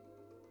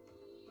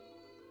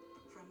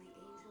 From the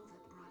angel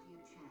that brought you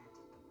chant,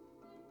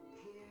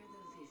 hear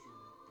the vision,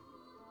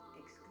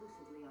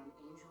 exclusively on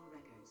Angel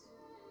Records.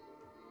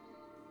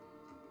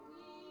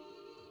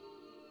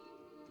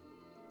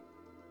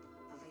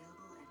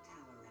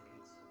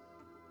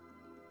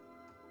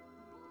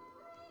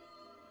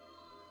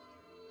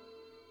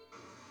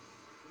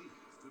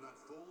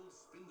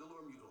 spindle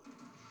or mutilate.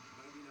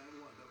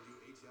 99.1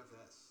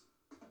 WHFS.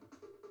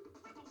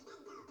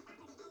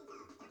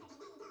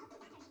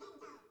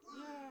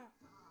 Yeah.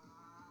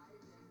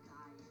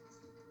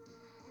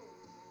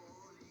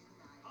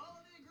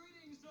 Holiday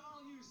greetings to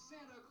all you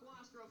Santa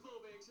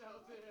claustrophobics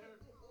out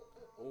there.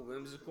 Oh,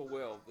 Whimsical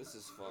Will. This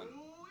is fun.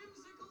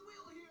 Whimsical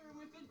Will here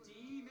with the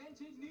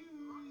demented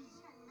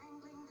news.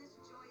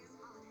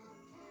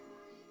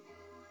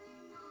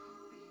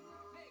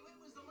 Hey, when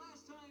was the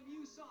last time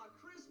you saw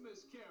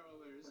Christmas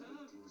carolers,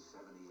 huh?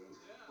 1978,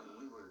 Yeah. when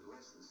we were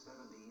less than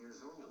 70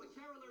 years old. Now, the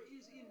caroler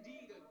is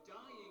indeed a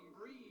dying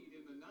breed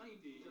in the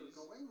 90s. They're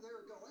going,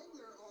 they're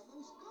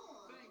almost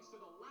gone. Thanks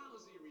to the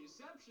lousy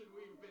reception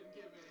we've been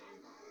giving.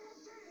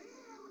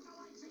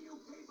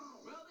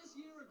 Well, this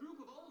year, a group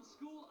of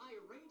old-school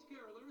irate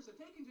carolers have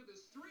taken to the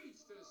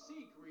streets to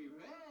seek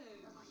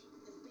revenge.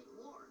 This big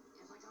war.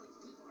 It's like all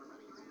these people are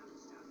running around and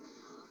stuff.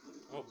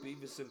 Oh,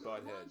 Beavis and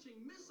Butthead. Launching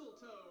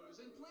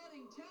mistletoes and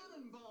planting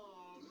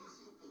tannenbaums.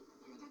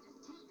 They got this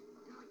tape.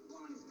 They're like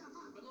blowing stuff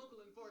up. But local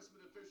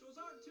enforcement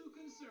officials aren't too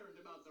concerned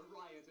about the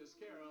riotous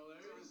carolers.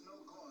 There is no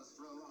cause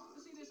for alarm.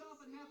 You see, this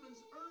often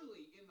happens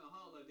early in the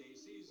holiday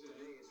season.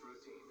 Today it's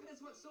routine. And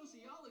it's what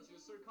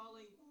sociologists are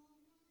calling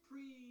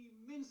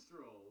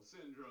pre-minstrel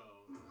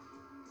syndrome.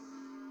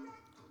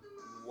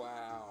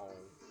 Wow.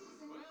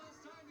 Well, it's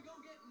time to go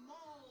get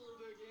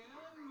mauled again.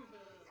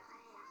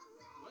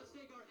 Let's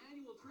take our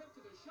annual trip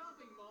to the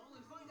shopping mall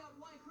and find out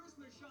why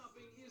Christmas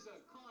shopping is a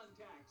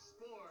contact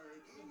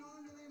sport. Hang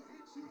on to them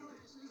hats and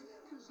glasses,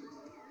 because it's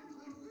the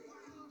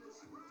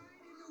wildest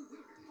ride in the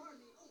winter.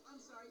 Pardon me. Oh,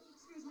 I'm sorry.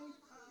 Excuse me.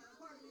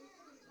 Pardon me.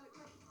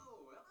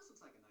 Oh, well, this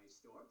looks like a nice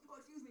store. Oh,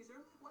 excuse me, sir.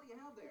 What do you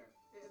have there?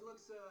 It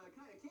looks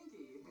kind of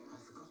kinky. I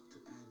forgot to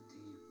add the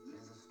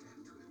leather strap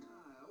to it.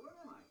 Where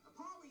am I?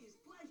 Polly's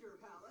Pleasure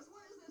Palace.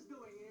 What is this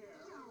doing here?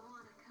 Don't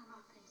want to come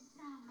up and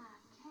sell my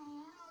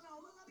cat? No,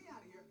 let me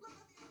out of here. Let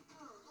me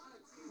out. Oh,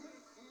 excuse me.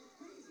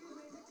 Excuse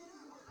me.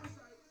 Oh, I'm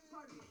sorry.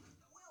 Pardon me.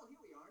 Well,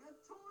 here we are in a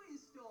toy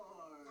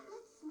store.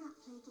 Let's not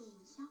play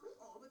games, shall we?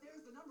 Oh, but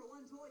there's the #1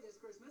 toy this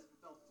Christmas,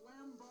 the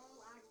Flamball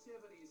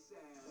Activity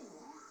Set.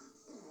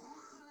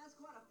 Well, that's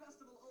quite a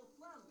festival au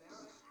flamme there.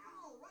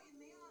 Ow, right in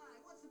the eye.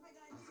 What's the big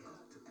I idea?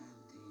 forgot to add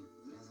the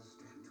leather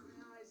strap to it.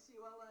 I see.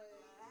 Well,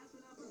 that's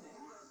enough of this.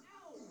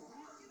 No!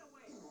 Get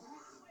away!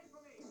 Get away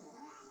from me!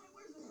 Wait,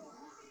 where's the door?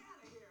 Get me out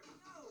of here!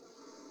 No!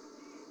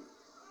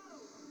 No!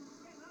 It's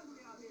getting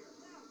ugly out here.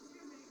 No,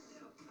 excuse me.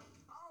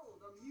 Oh,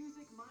 the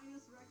Music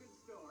Minus Record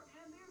Store.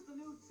 And there's the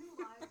new Two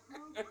Live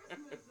Crew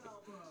Christmas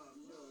album.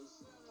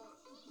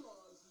 Santa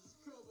Claus is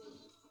coming.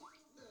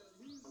 And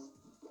he's...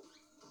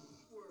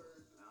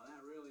 Word. Now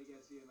that really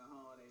gets you in the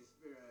holiday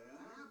spirit,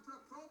 huh?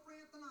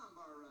 Appropriate the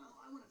number. Oh,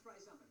 I want to try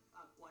something.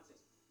 Watch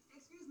this.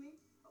 Excuse me,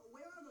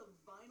 where are the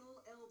vinyl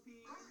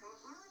LPs? What the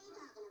hell are you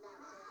talking about?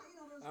 You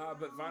know those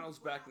But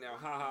vinyl's back now.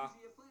 Haha. Do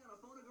you play on a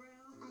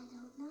phonograph? I don't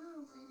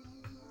know what it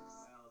is.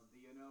 Well, do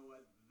you know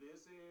what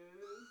this is?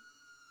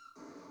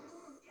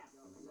 Yes.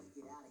 Let's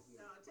get out of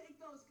here. Take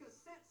those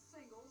cassette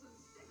singles and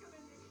stick them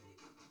in your...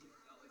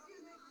 Oh,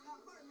 excuse me.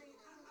 Pardon me.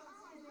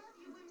 I love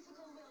you,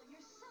 Whimsical Will.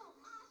 You're so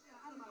awesome.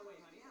 Out of my way,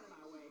 honey. Out of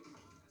my way.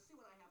 See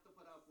what I have to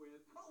put up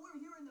with. Oh, we're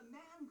here in the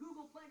Man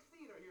Googleplex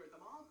Theater here at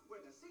the mall,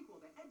 where the sequel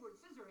to Edward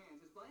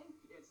Scissorhands is playing.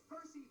 It's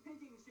Percy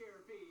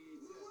Pinkingshire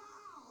Feeds.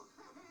 Wow!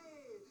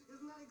 Hey,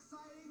 isn't that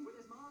exciting? With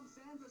his mom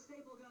Sandra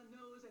Staplegun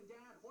nose and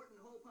dad Horton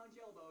Hole Punch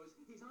elbows,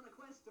 he's on a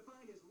quest to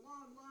find his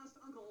long-lost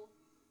uncle,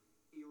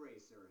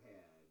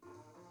 Eraserhead.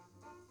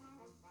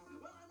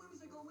 Well, I'm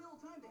Whimsical Will.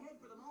 Time to head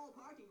for the mall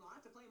parking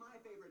lot to play my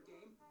favorite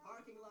game,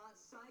 Parking Lot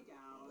Psych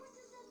Out. What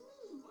does that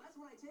mean? Well, that's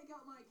when I take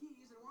out my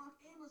keys and walk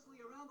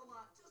aimlessly around the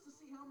lot just to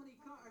see how many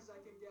cars I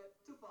can get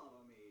to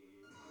follow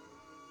me.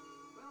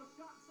 Well,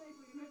 shop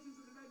safely, Dimensions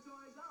and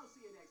Dementoids. I'll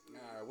see you next week.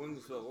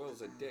 Whimsical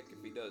Will's a dick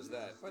if he does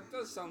that. But it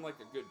does sound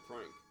like a good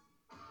prank.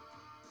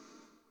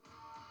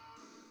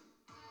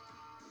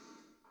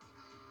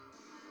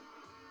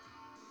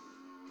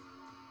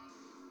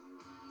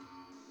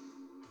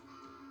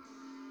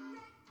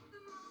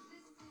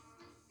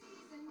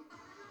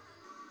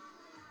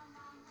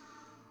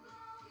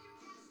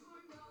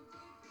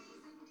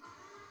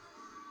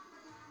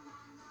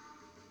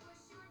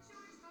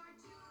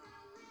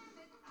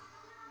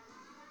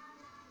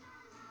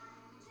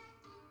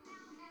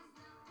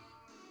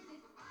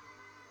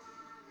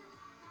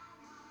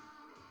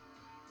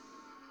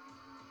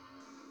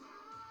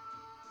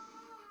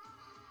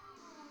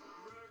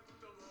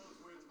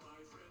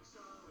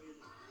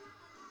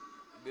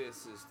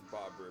 This is the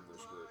Bob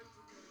Rivers group.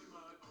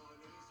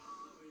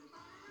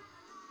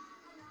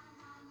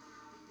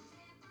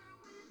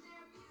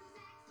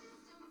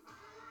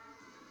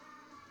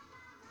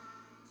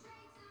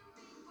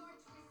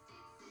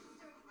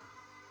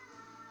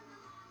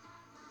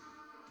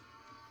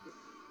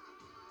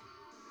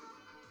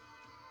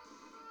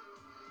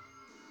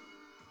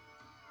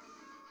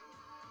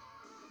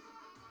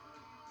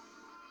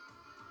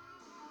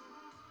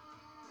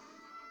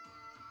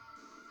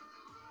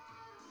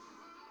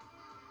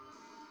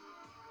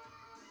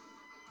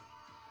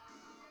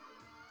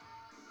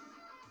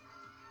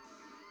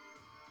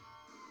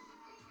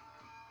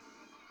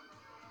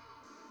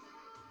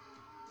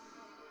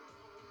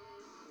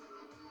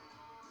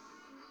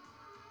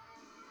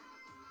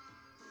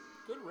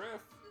 Good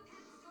riff.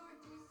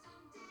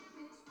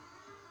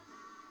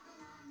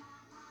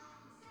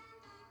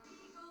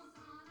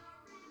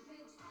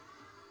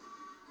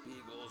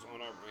 Beagles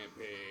on a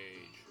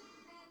rampage.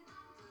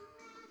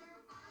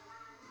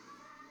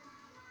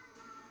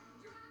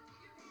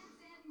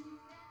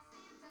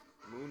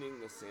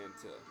 Mooning the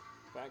Santa.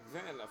 Back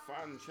then, a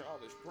fun,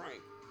 childish prank.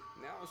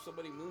 Now, if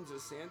somebody moons a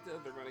Santa,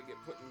 they're going to get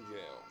put in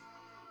jail.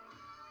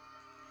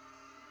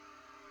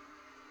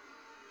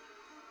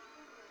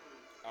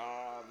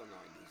 The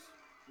 90s.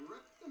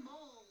 Rep the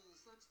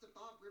Malls. That's the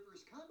Bob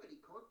Rivers Comedy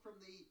Corp from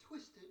the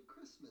Twisted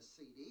Christmas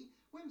CD.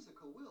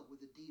 Whimsical Will with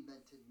the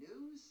demented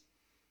news.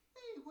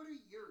 Hey, what are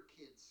your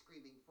kids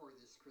screaming for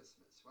this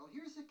Christmas? Well,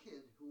 here's a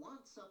kid who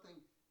wants something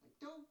I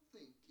don't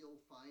think you'll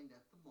find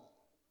at the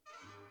mall.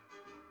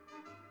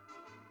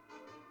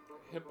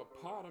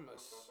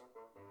 Hippopotamus.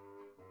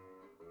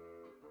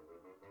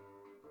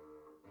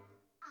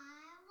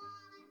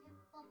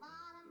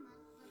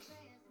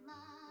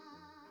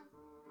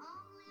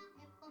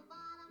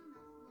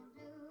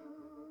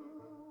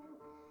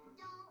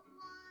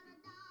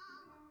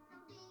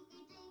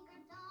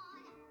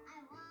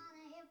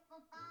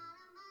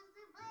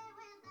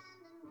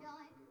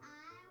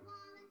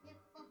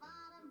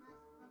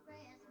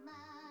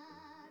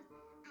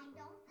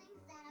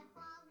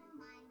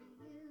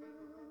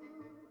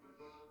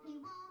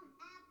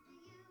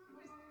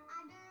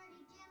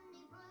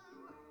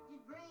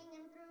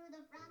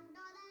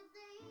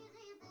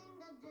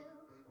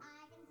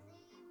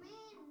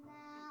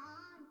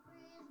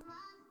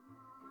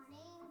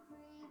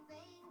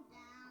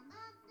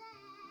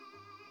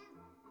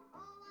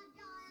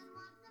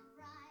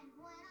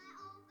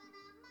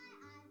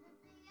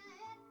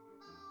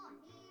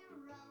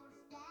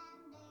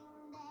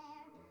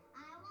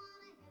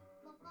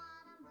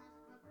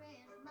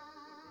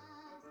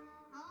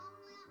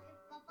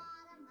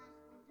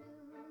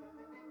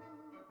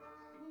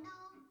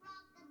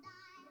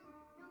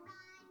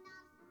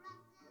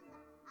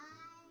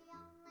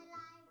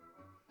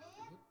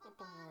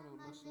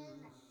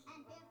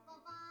 And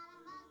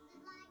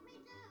hippopotamuses like me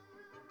too.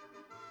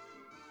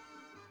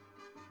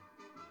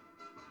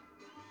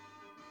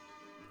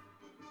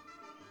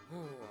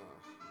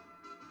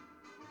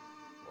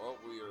 Well,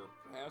 we are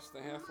past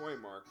the halfway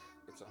mark.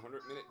 It's a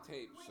 100-minute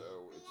tape, so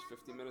it's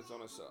 50 minutes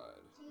on a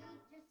side. And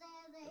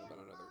about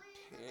another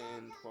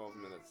 10, 12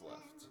 minutes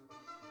left.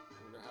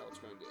 I wonder how it's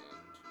going to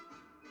end.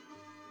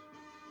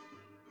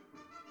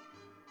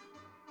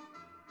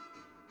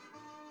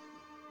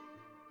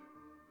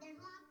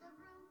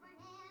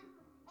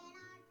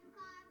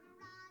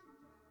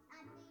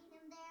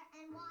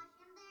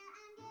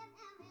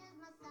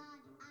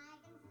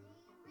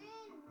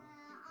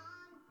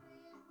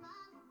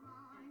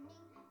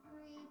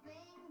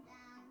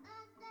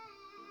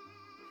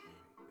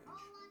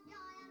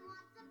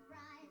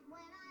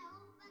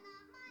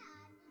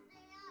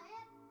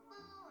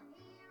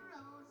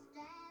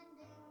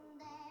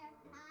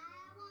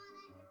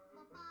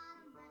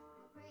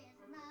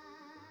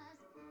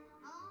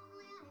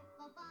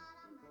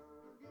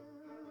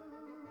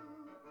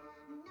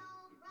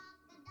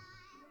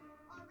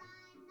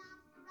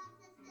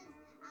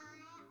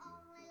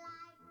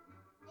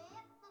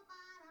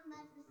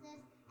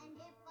 And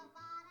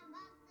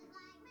hippopotamuses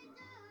like me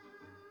too.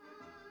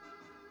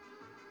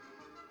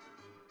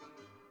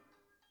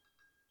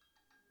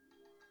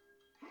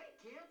 Hey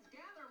kids,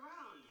 gather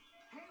round.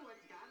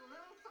 Haywood's got a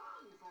little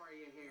song for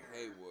you here.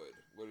 Haywood,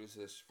 what is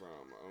this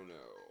from? Oh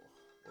no,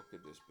 what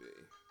could this be?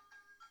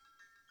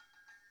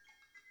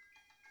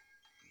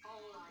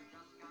 Oh, I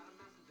just got a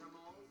message from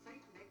old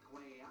Saint Nick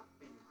way up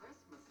in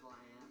Christmas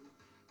land.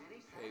 And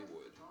he says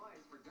Haywood.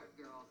 toys for good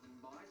girls and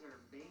boys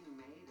are being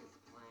made as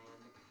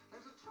planned.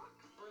 There's a truck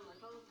for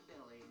little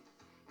Billy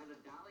and a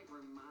dolly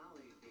for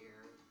Molly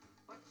dear.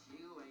 But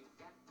you ain't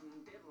getting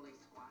diddly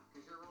squat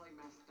cause you're really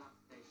messed up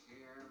this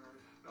year.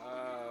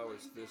 Oh,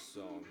 it's this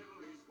song.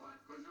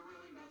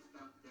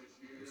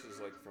 This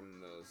is like from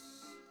the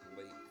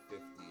late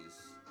 50s.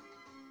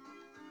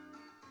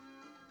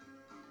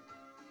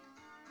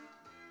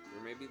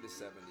 Or maybe the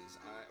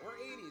 70s. Or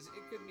 80s.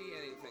 It could be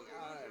anything.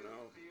 I don't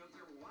know. Fields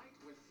are white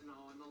with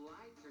snow and the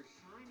lights are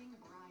shining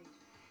bright.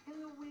 And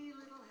the wee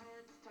little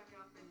heads stuck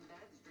up in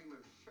beds dream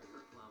of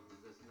sugar plums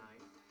this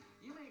night.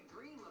 You may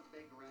dream of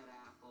big red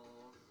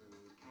apples and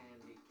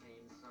candy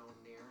canes so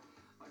near,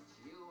 but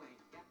you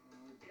ain't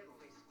getting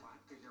diddly squat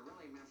cause you're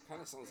really messed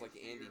Kind up of sounds like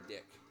this Andy year.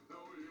 Dick. No,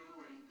 you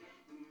ain't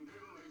getting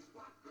diddly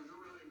squat cause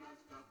you're really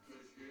messed up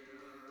this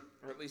year.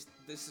 Or at least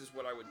this is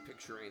what I would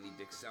picture Andy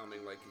Dick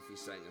sounding like if he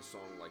sang a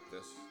song like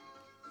this.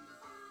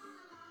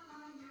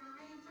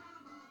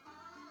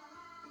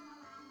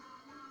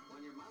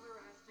 When your mother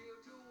asked you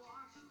to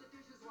wash the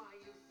dishes, why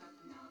you said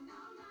no,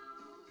 no,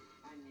 no.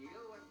 And you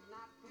would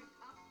not pick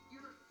up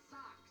your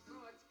socks, so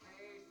it's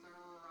que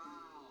sera,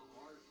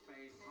 horse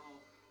face, ho,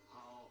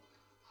 ho,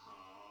 ho.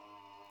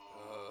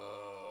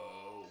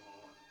 Oh.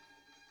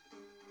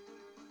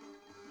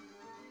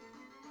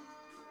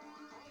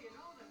 Oh, you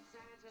know that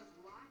Santa's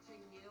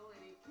watching you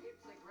and he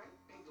keeps a great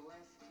big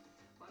list.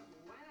 But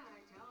when I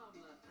tell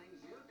him the things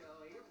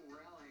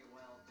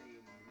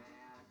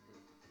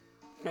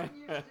When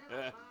you sit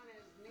upon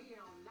his knee,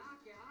 he'll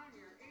knock you on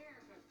your ear,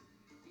 'cause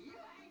you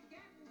ain't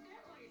getting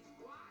diddly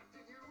squat,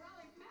 'cause you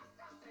really messed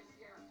up this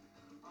year.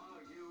 Oh,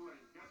 you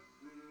ain't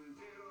getting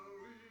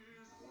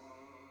diddly squat.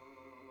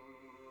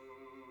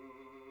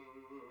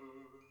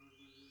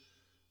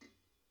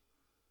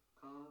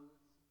 'Cause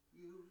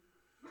you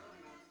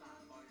Really messed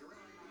up, oh, you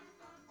really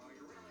messed up, oh,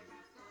 you really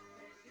messed up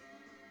this year.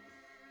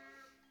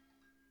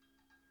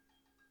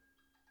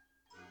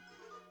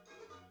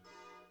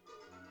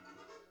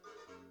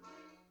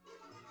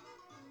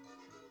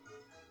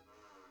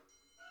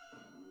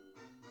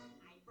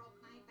 I broke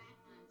my bat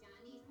on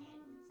Johnny's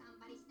head.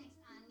 Somebody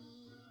snitched on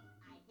me.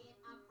 I hit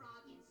a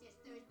frog in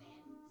sister's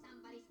bed.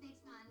 Somebody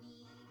snitched on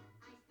me.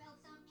 I spilled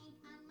some ink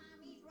on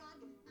mommy's rug.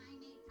 I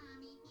made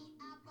Tommy eat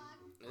a bug.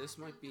 This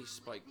might be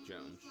Spike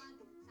Jones.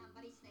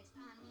 Somebody snitched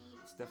on me.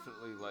 It's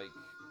definitely like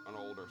an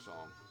older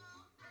song.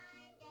 I'm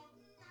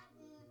getting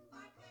nothing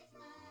for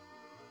Christmas.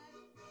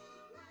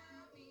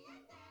 Mommy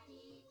and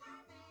Daddy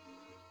are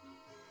mad.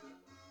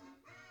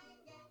 I'm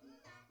getting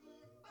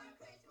nothing for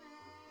Christmas.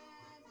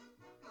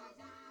 'Cause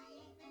I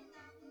ain't been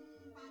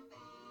nothing but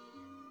bad.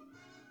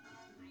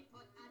 I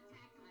put a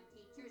tack on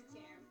teacher's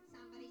chair.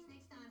 Somebody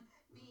snitched on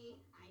me.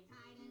 I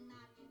tied a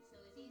knot in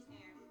Susie's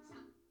hair.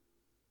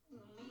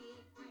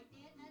 Me. I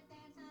did a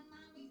dance on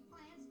mommy's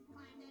plants.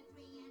 Climbed a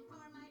tree and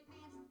tore my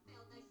pants.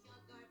 Filled a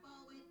sugar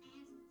bowl with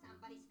ants.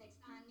 Somebody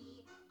snitched on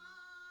me.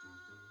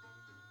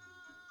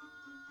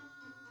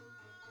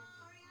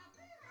 Hurry up,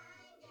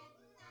 I'm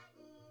getting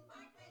nothing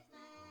for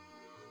Christmas.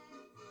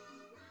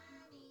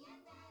 Mommy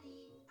and Daddy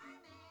are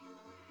mad.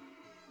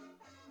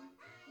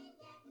 I'm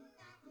getting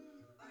nothing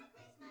for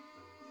Christmas.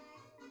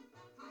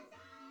 'Cause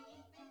I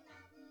ain't been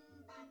nothing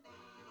but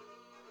bad.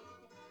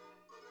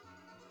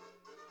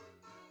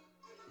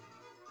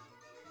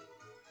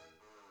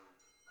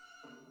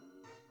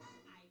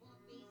 I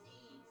won't be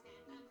seeing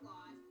Santa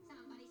Claus.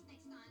 Somebody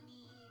snitched on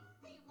me.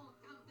 He won't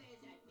come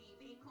visit me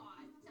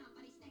because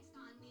somebody snitched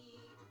on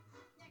me.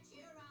 Next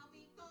year I'll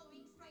be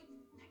going straight.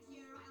 Next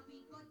year I'll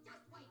be good.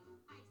 Just wait.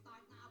 I'd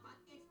start now, but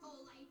it's too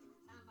late.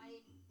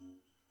 Somebody.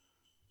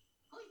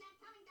 Who's that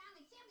coming down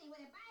the chimney with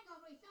a bag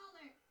over his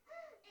shoulder?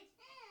 It's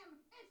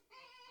him! It's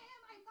him!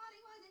 I thought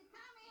he wasn't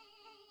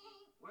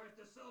coming. Where's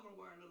the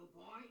silverware, little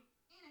boy?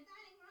 In a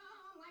dining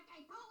room, like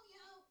I told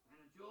you. And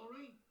the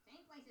jewelry?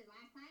 Same place as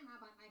last time. How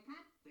about my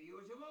cut? The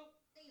usual?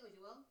 The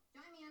usual.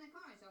 Join me on the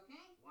chorus,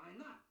 okay? Why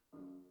not?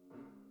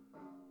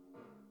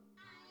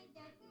 I'm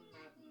getting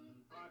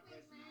nothing for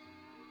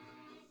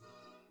Christmas.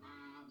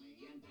 Mommy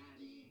and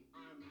Daddy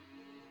are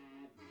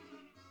mad.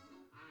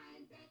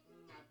 I'm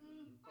getting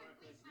nothing for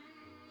Christmas.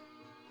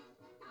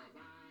 'Cause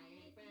I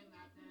ain't been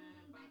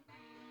nothing but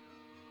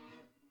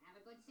bad. Have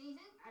a good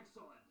season?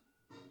 Excellent.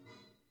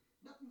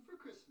 Nothing for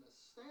Christmas.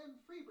 Stan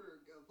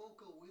Freberg,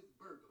 vocal with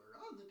Burglar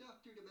on the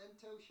Dr.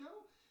 Demento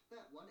Show.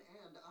 That one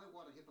and I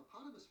Want a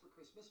Hippopotamus for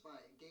Christmas by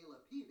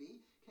Gayla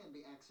Peavy can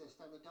be accessed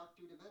on the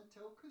Dr.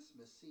 Demento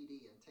Christmas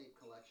CD and tape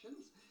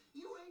collections.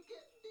 You Ain't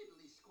Getting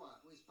Diddly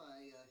Squat was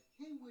by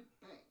Haywood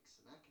Banks,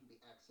 and that can be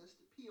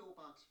accessed at P.O.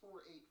 Box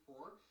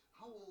 484,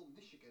 Howell,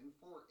 Michigan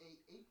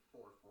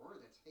 48844.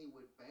 That's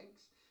Haywood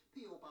Banks.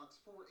 P.O. Box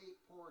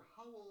 484,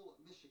 Howell,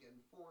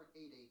 Michigan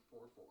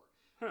 48844.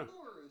 Huh.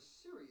 More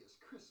serious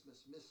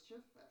Christmas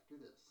mischief after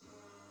this.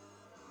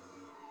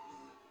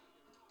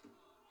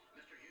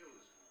 Mr.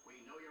 Hughes, we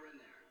know you're in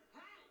there.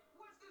 Hey,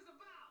 what's this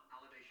about?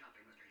 Holiday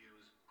shopping, Mr.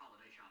 Hughes.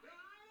 Holiday shopping.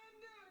 I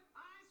didn't do it.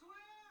 I swear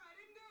I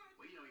didn't do it.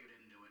 We know you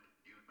didn't do it.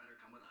 You'd better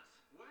come with us.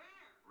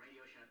 Where?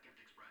 Radio Shack Gift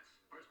Express.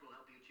 First, we'll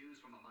help you choose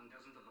from among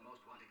dozens of the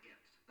most wanted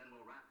gifts. Then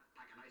we'll wrap,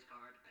 pack a nice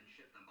card, and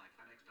ship them by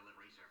FedEx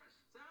delivery service.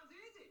 Sounds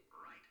easy.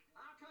 Right.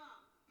 How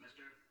come?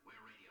 Mister, we're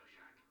Radio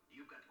Shack.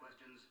 You've got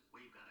questions,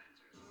 we've got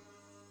answers.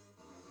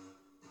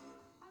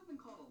 I've been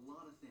called a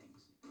lot of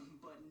things,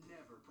 but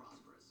never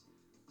prosperous.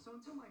 So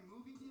until my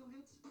movie deal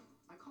hits,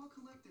 I call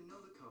Collect and know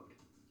the code.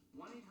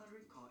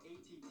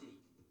 1-800-CALL-ATT.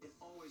 It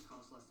always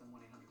costs less than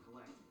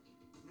 1-800-COLLECT.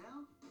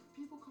 Now,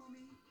 people call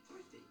me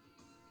Thrifty.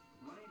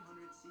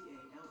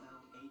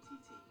 1-800-CALLATT.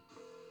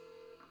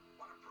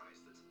 Want a price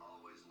that's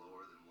always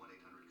lower than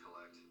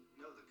 1-800-COLLECT?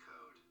 Know the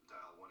code.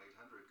 Dial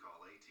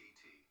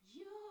 1-800-CALL-ATT.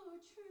 You're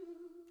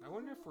true. I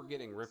wonder if we're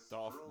getting ripped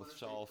off with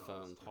cell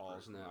phone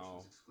calls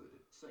now,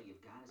 So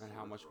you've got and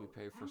how much we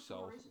pay for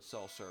cell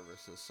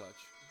service and such.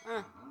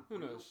 Who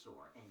Real knows?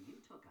 sore, and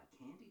you took a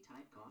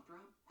candy-type cough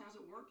drop? How's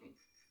it working?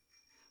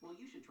 Well,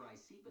 you should try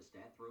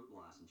Cepastat throat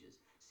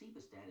lozenges.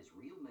 Cepastat is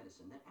real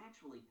medicine that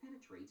actually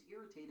penetrates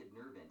irritated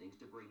nerve endings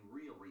to bring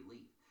real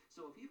relief.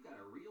 So if you've got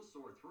a real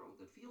sore throat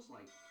that feels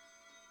like...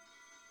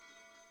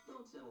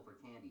 Don't settle for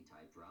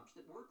candy-type drops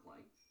that work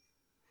like...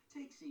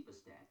 Take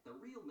Cepastat, the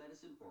real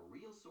medicine for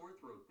real sore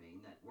throat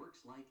pain that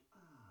works like...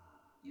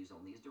 Use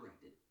only as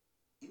directed.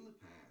 In the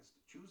past,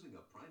 choosing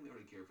a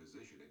primary care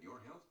physician in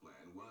your health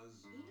plan was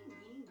Eeny,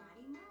 meeny,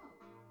 miny,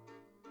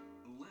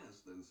 moe.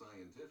 less than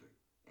scientific.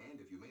 And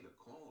if you made a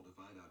call to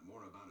find out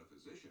more about a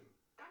physician,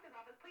 Doctor's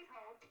office, please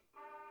hold.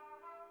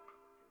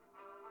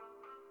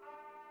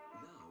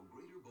 now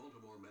Greater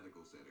Baltimore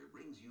Medical Center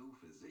brings you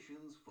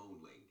Physicians Phone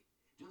Link.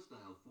 Just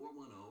dial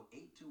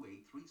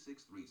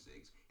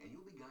 410-828-3636 and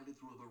you'll be guided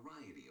through a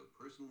variety of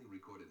personally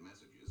recorded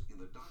messages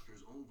in the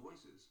doctor's own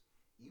voices.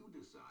 You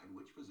decide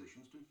which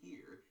physicians to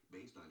hear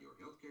based on your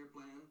healthcare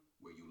plan,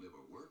 where you live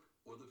or work,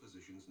 or the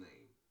physician's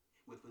name.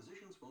 With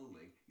Physicians Phone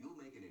Link, you'll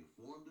make an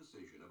informed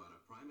decision about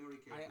a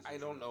primary care physician.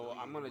 I don't know.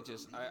 I'm going to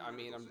just, I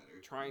mean, I'm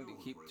trying to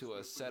keep to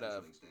a set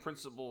of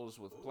principles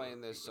with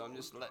playing this, so I'm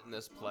just letting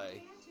this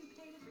play.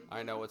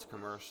 I know it's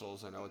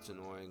commercials, I know it's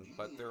annoying,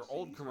 but they're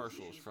old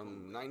commercials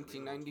from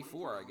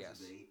 1994, I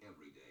guess.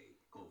 Every day.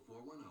 Call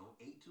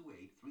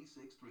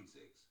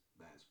 410-828-3636.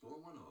 That's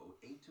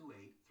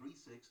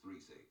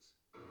 410-828-3636.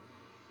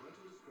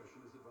 Parental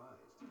discretion is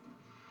advised.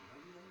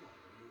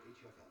 99.1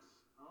 WHFS.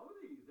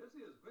 Howdy, this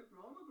is Victor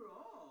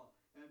McGraw,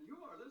 and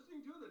you are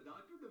listening to the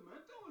Dr.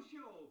 Demento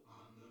Show.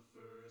 On the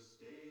first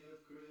day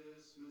of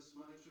Christmas,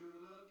 my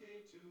true love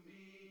gave to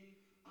me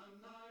a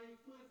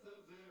knife with a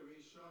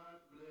very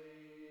sharp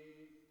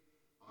blade.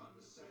 On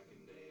the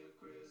second day of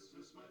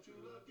Christmas, my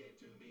true love gave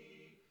to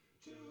me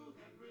 2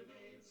 hand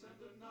grenades and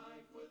a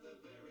knife with a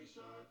very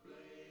sharp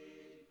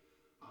blade.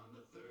 On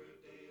the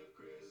third day of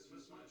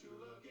Christmas, my true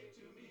love gave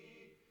to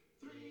me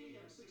 3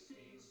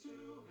 M16s,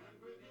 2 hand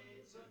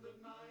grenades, and a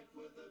knife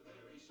with a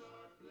very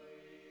sharp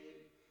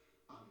blade.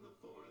 On the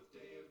fourth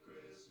day of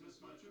Christmas,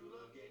 my true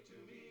love gave to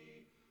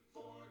me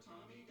 4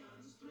 Tommy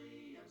guns,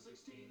 3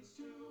 M16s,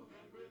 2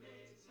 hand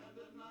grenades, and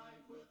a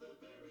knife with a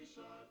very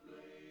sharp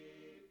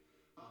blade.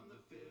 On the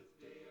fifth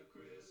day of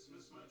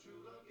Christmas, my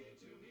true love gave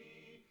to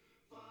me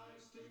 5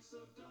 sticks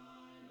of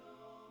dynamite,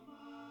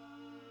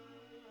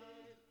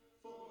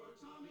 4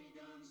 Tommy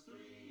guns,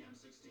 3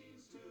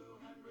 M16s,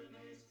 2 hand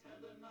grenades,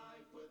 and a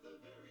knife with a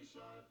very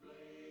sharp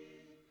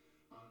blade.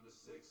 On the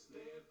sixth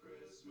day of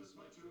Christmas,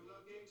 my true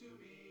love gave to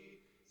me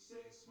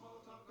 6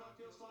 Molotov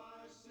cocktails,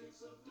 5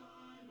 sticks of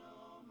dynamite,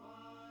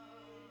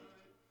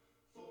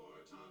 4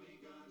 Tommy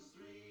guns,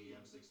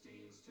 3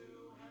 M16s, 2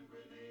 hand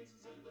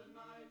grenades, and a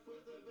knife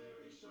with a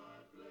very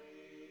sharp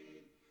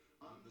blade.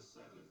 On the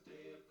seventh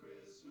day of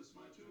Christmas,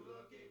 my true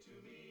love gave to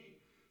me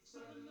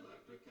 7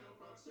 electric kettle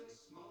brats,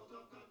 6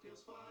 Molotov cocktails,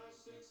 5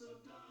 sticks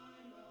of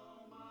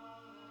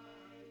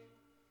dynamite,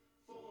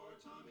 4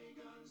 Tommy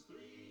guns,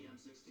 3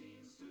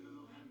 M16s,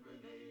 2 hand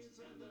grenades,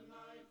 and a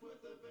knife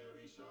with a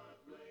very sharp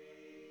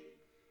blade.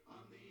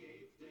 On the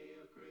eighth day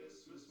of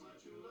Christmas, my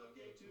true love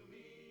gave to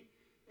me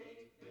 8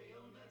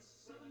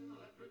 bayonets, 7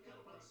 electric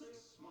kettle brats,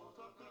 6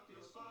 Molotov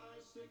cocktails, 5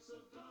 sticks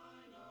of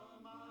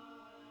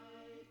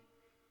dynamite,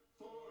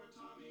 4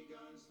 Tommy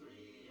guns, 3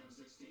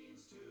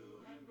 M16s,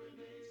 2 hand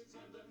grenades,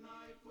 and a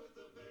knife with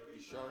a very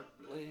sharp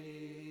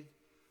blade.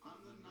 On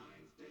the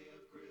ninth day of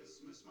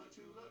Christmas, my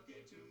true love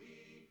gave to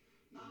me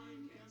 9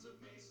 cans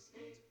of mace,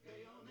 8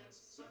 bayonets,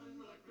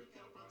 7 electric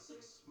kettle brats,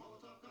 6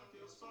 Molotov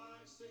cocktails,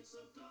 5 sticks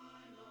of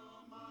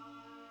dynamite,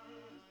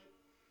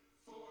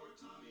 4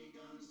 Tommy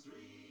guns, 3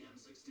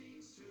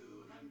 M16s, 2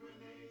 hand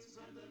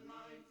grenades, and a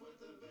knife with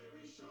a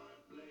very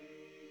sharp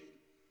blade.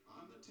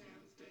 On the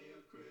 10th day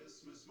of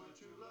Christmas, my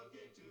true love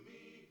gave to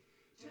me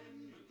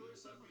 10 nuclear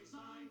submarines,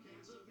 9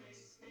 cans of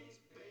mace, 8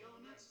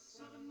 bayonets,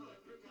 7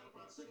 electric kettle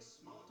brats,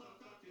 6 Molotov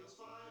cocktails,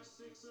 5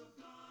 sticks of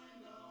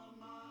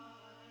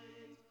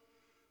dynamite,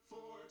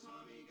 4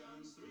 Tommy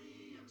guns,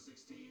 3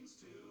 M16s,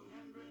 2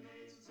 hand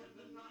grenades, and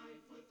a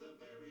knife with a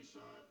very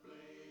sharp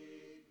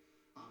blade.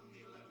 On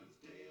the 11th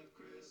day of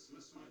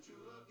Christmas, my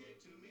true love gave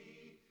to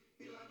me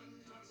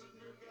 11 tons of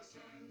nerve gas,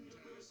 10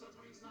 nuclear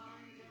submarines, 9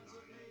 cans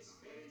of mace,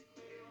 8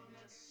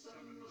 bayonets,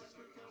 7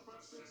 electric kettle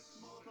brats, 6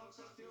 Molotov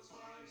cocktails,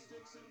 5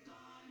 sticks of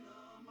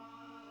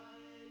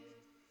dynamite,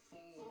 4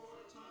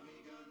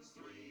 Tommy guns,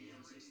 3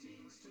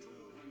 M16s, 2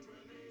 hand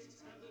grenades,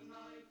 and a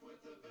knife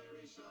with a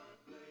very sharp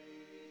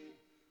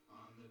blade.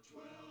 On the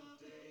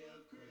 12th day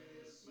of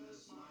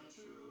Christmas, my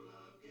true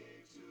love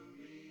gave to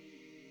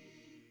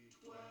me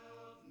 12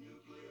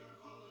 nuclear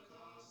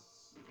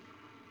holocausts.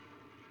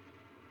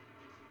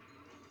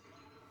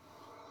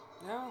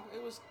 No,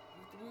 it was,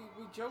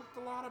 we joked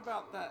a lot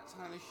about that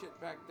kind of shit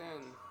back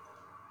then,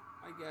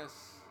 I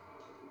guess.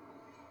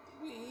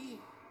 We...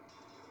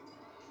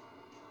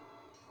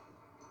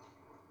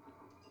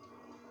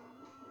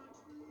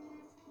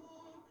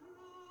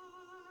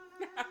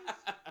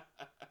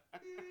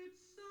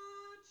 It's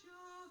such a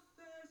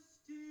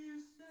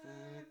festive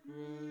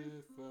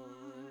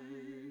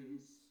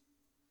sacrifice.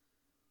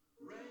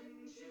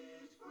 Wrench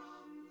it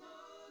from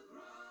the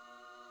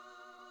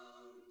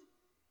ground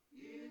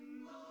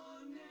in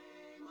the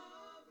name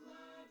of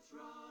that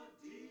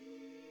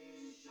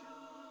tradition.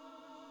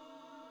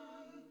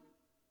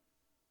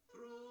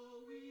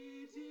 Throw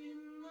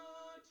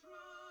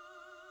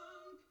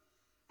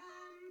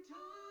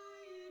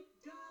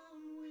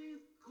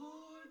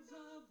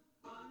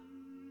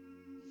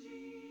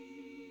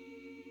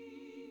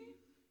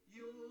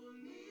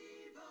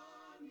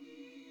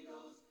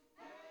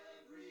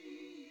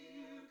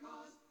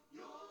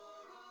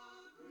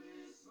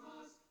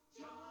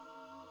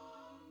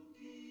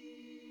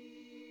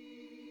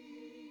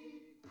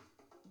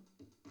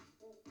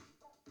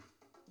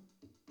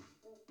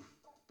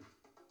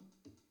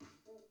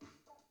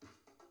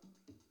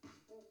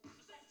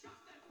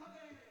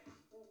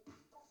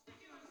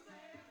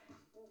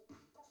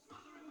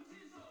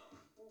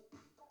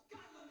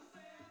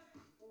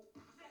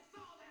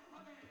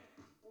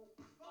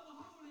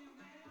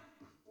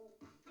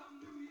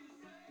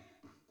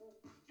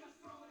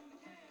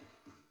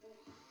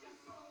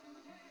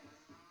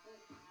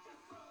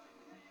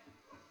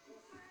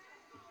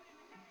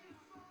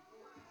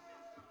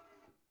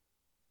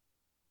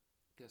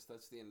guess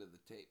that's the end of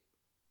the tape.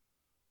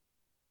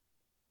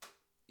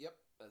 Yep,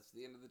 that's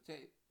the end of the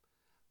tape.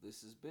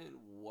 This has been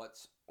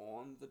What's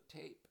on the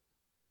Tape,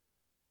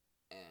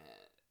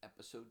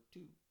 episode 2.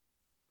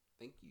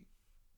 Thank you.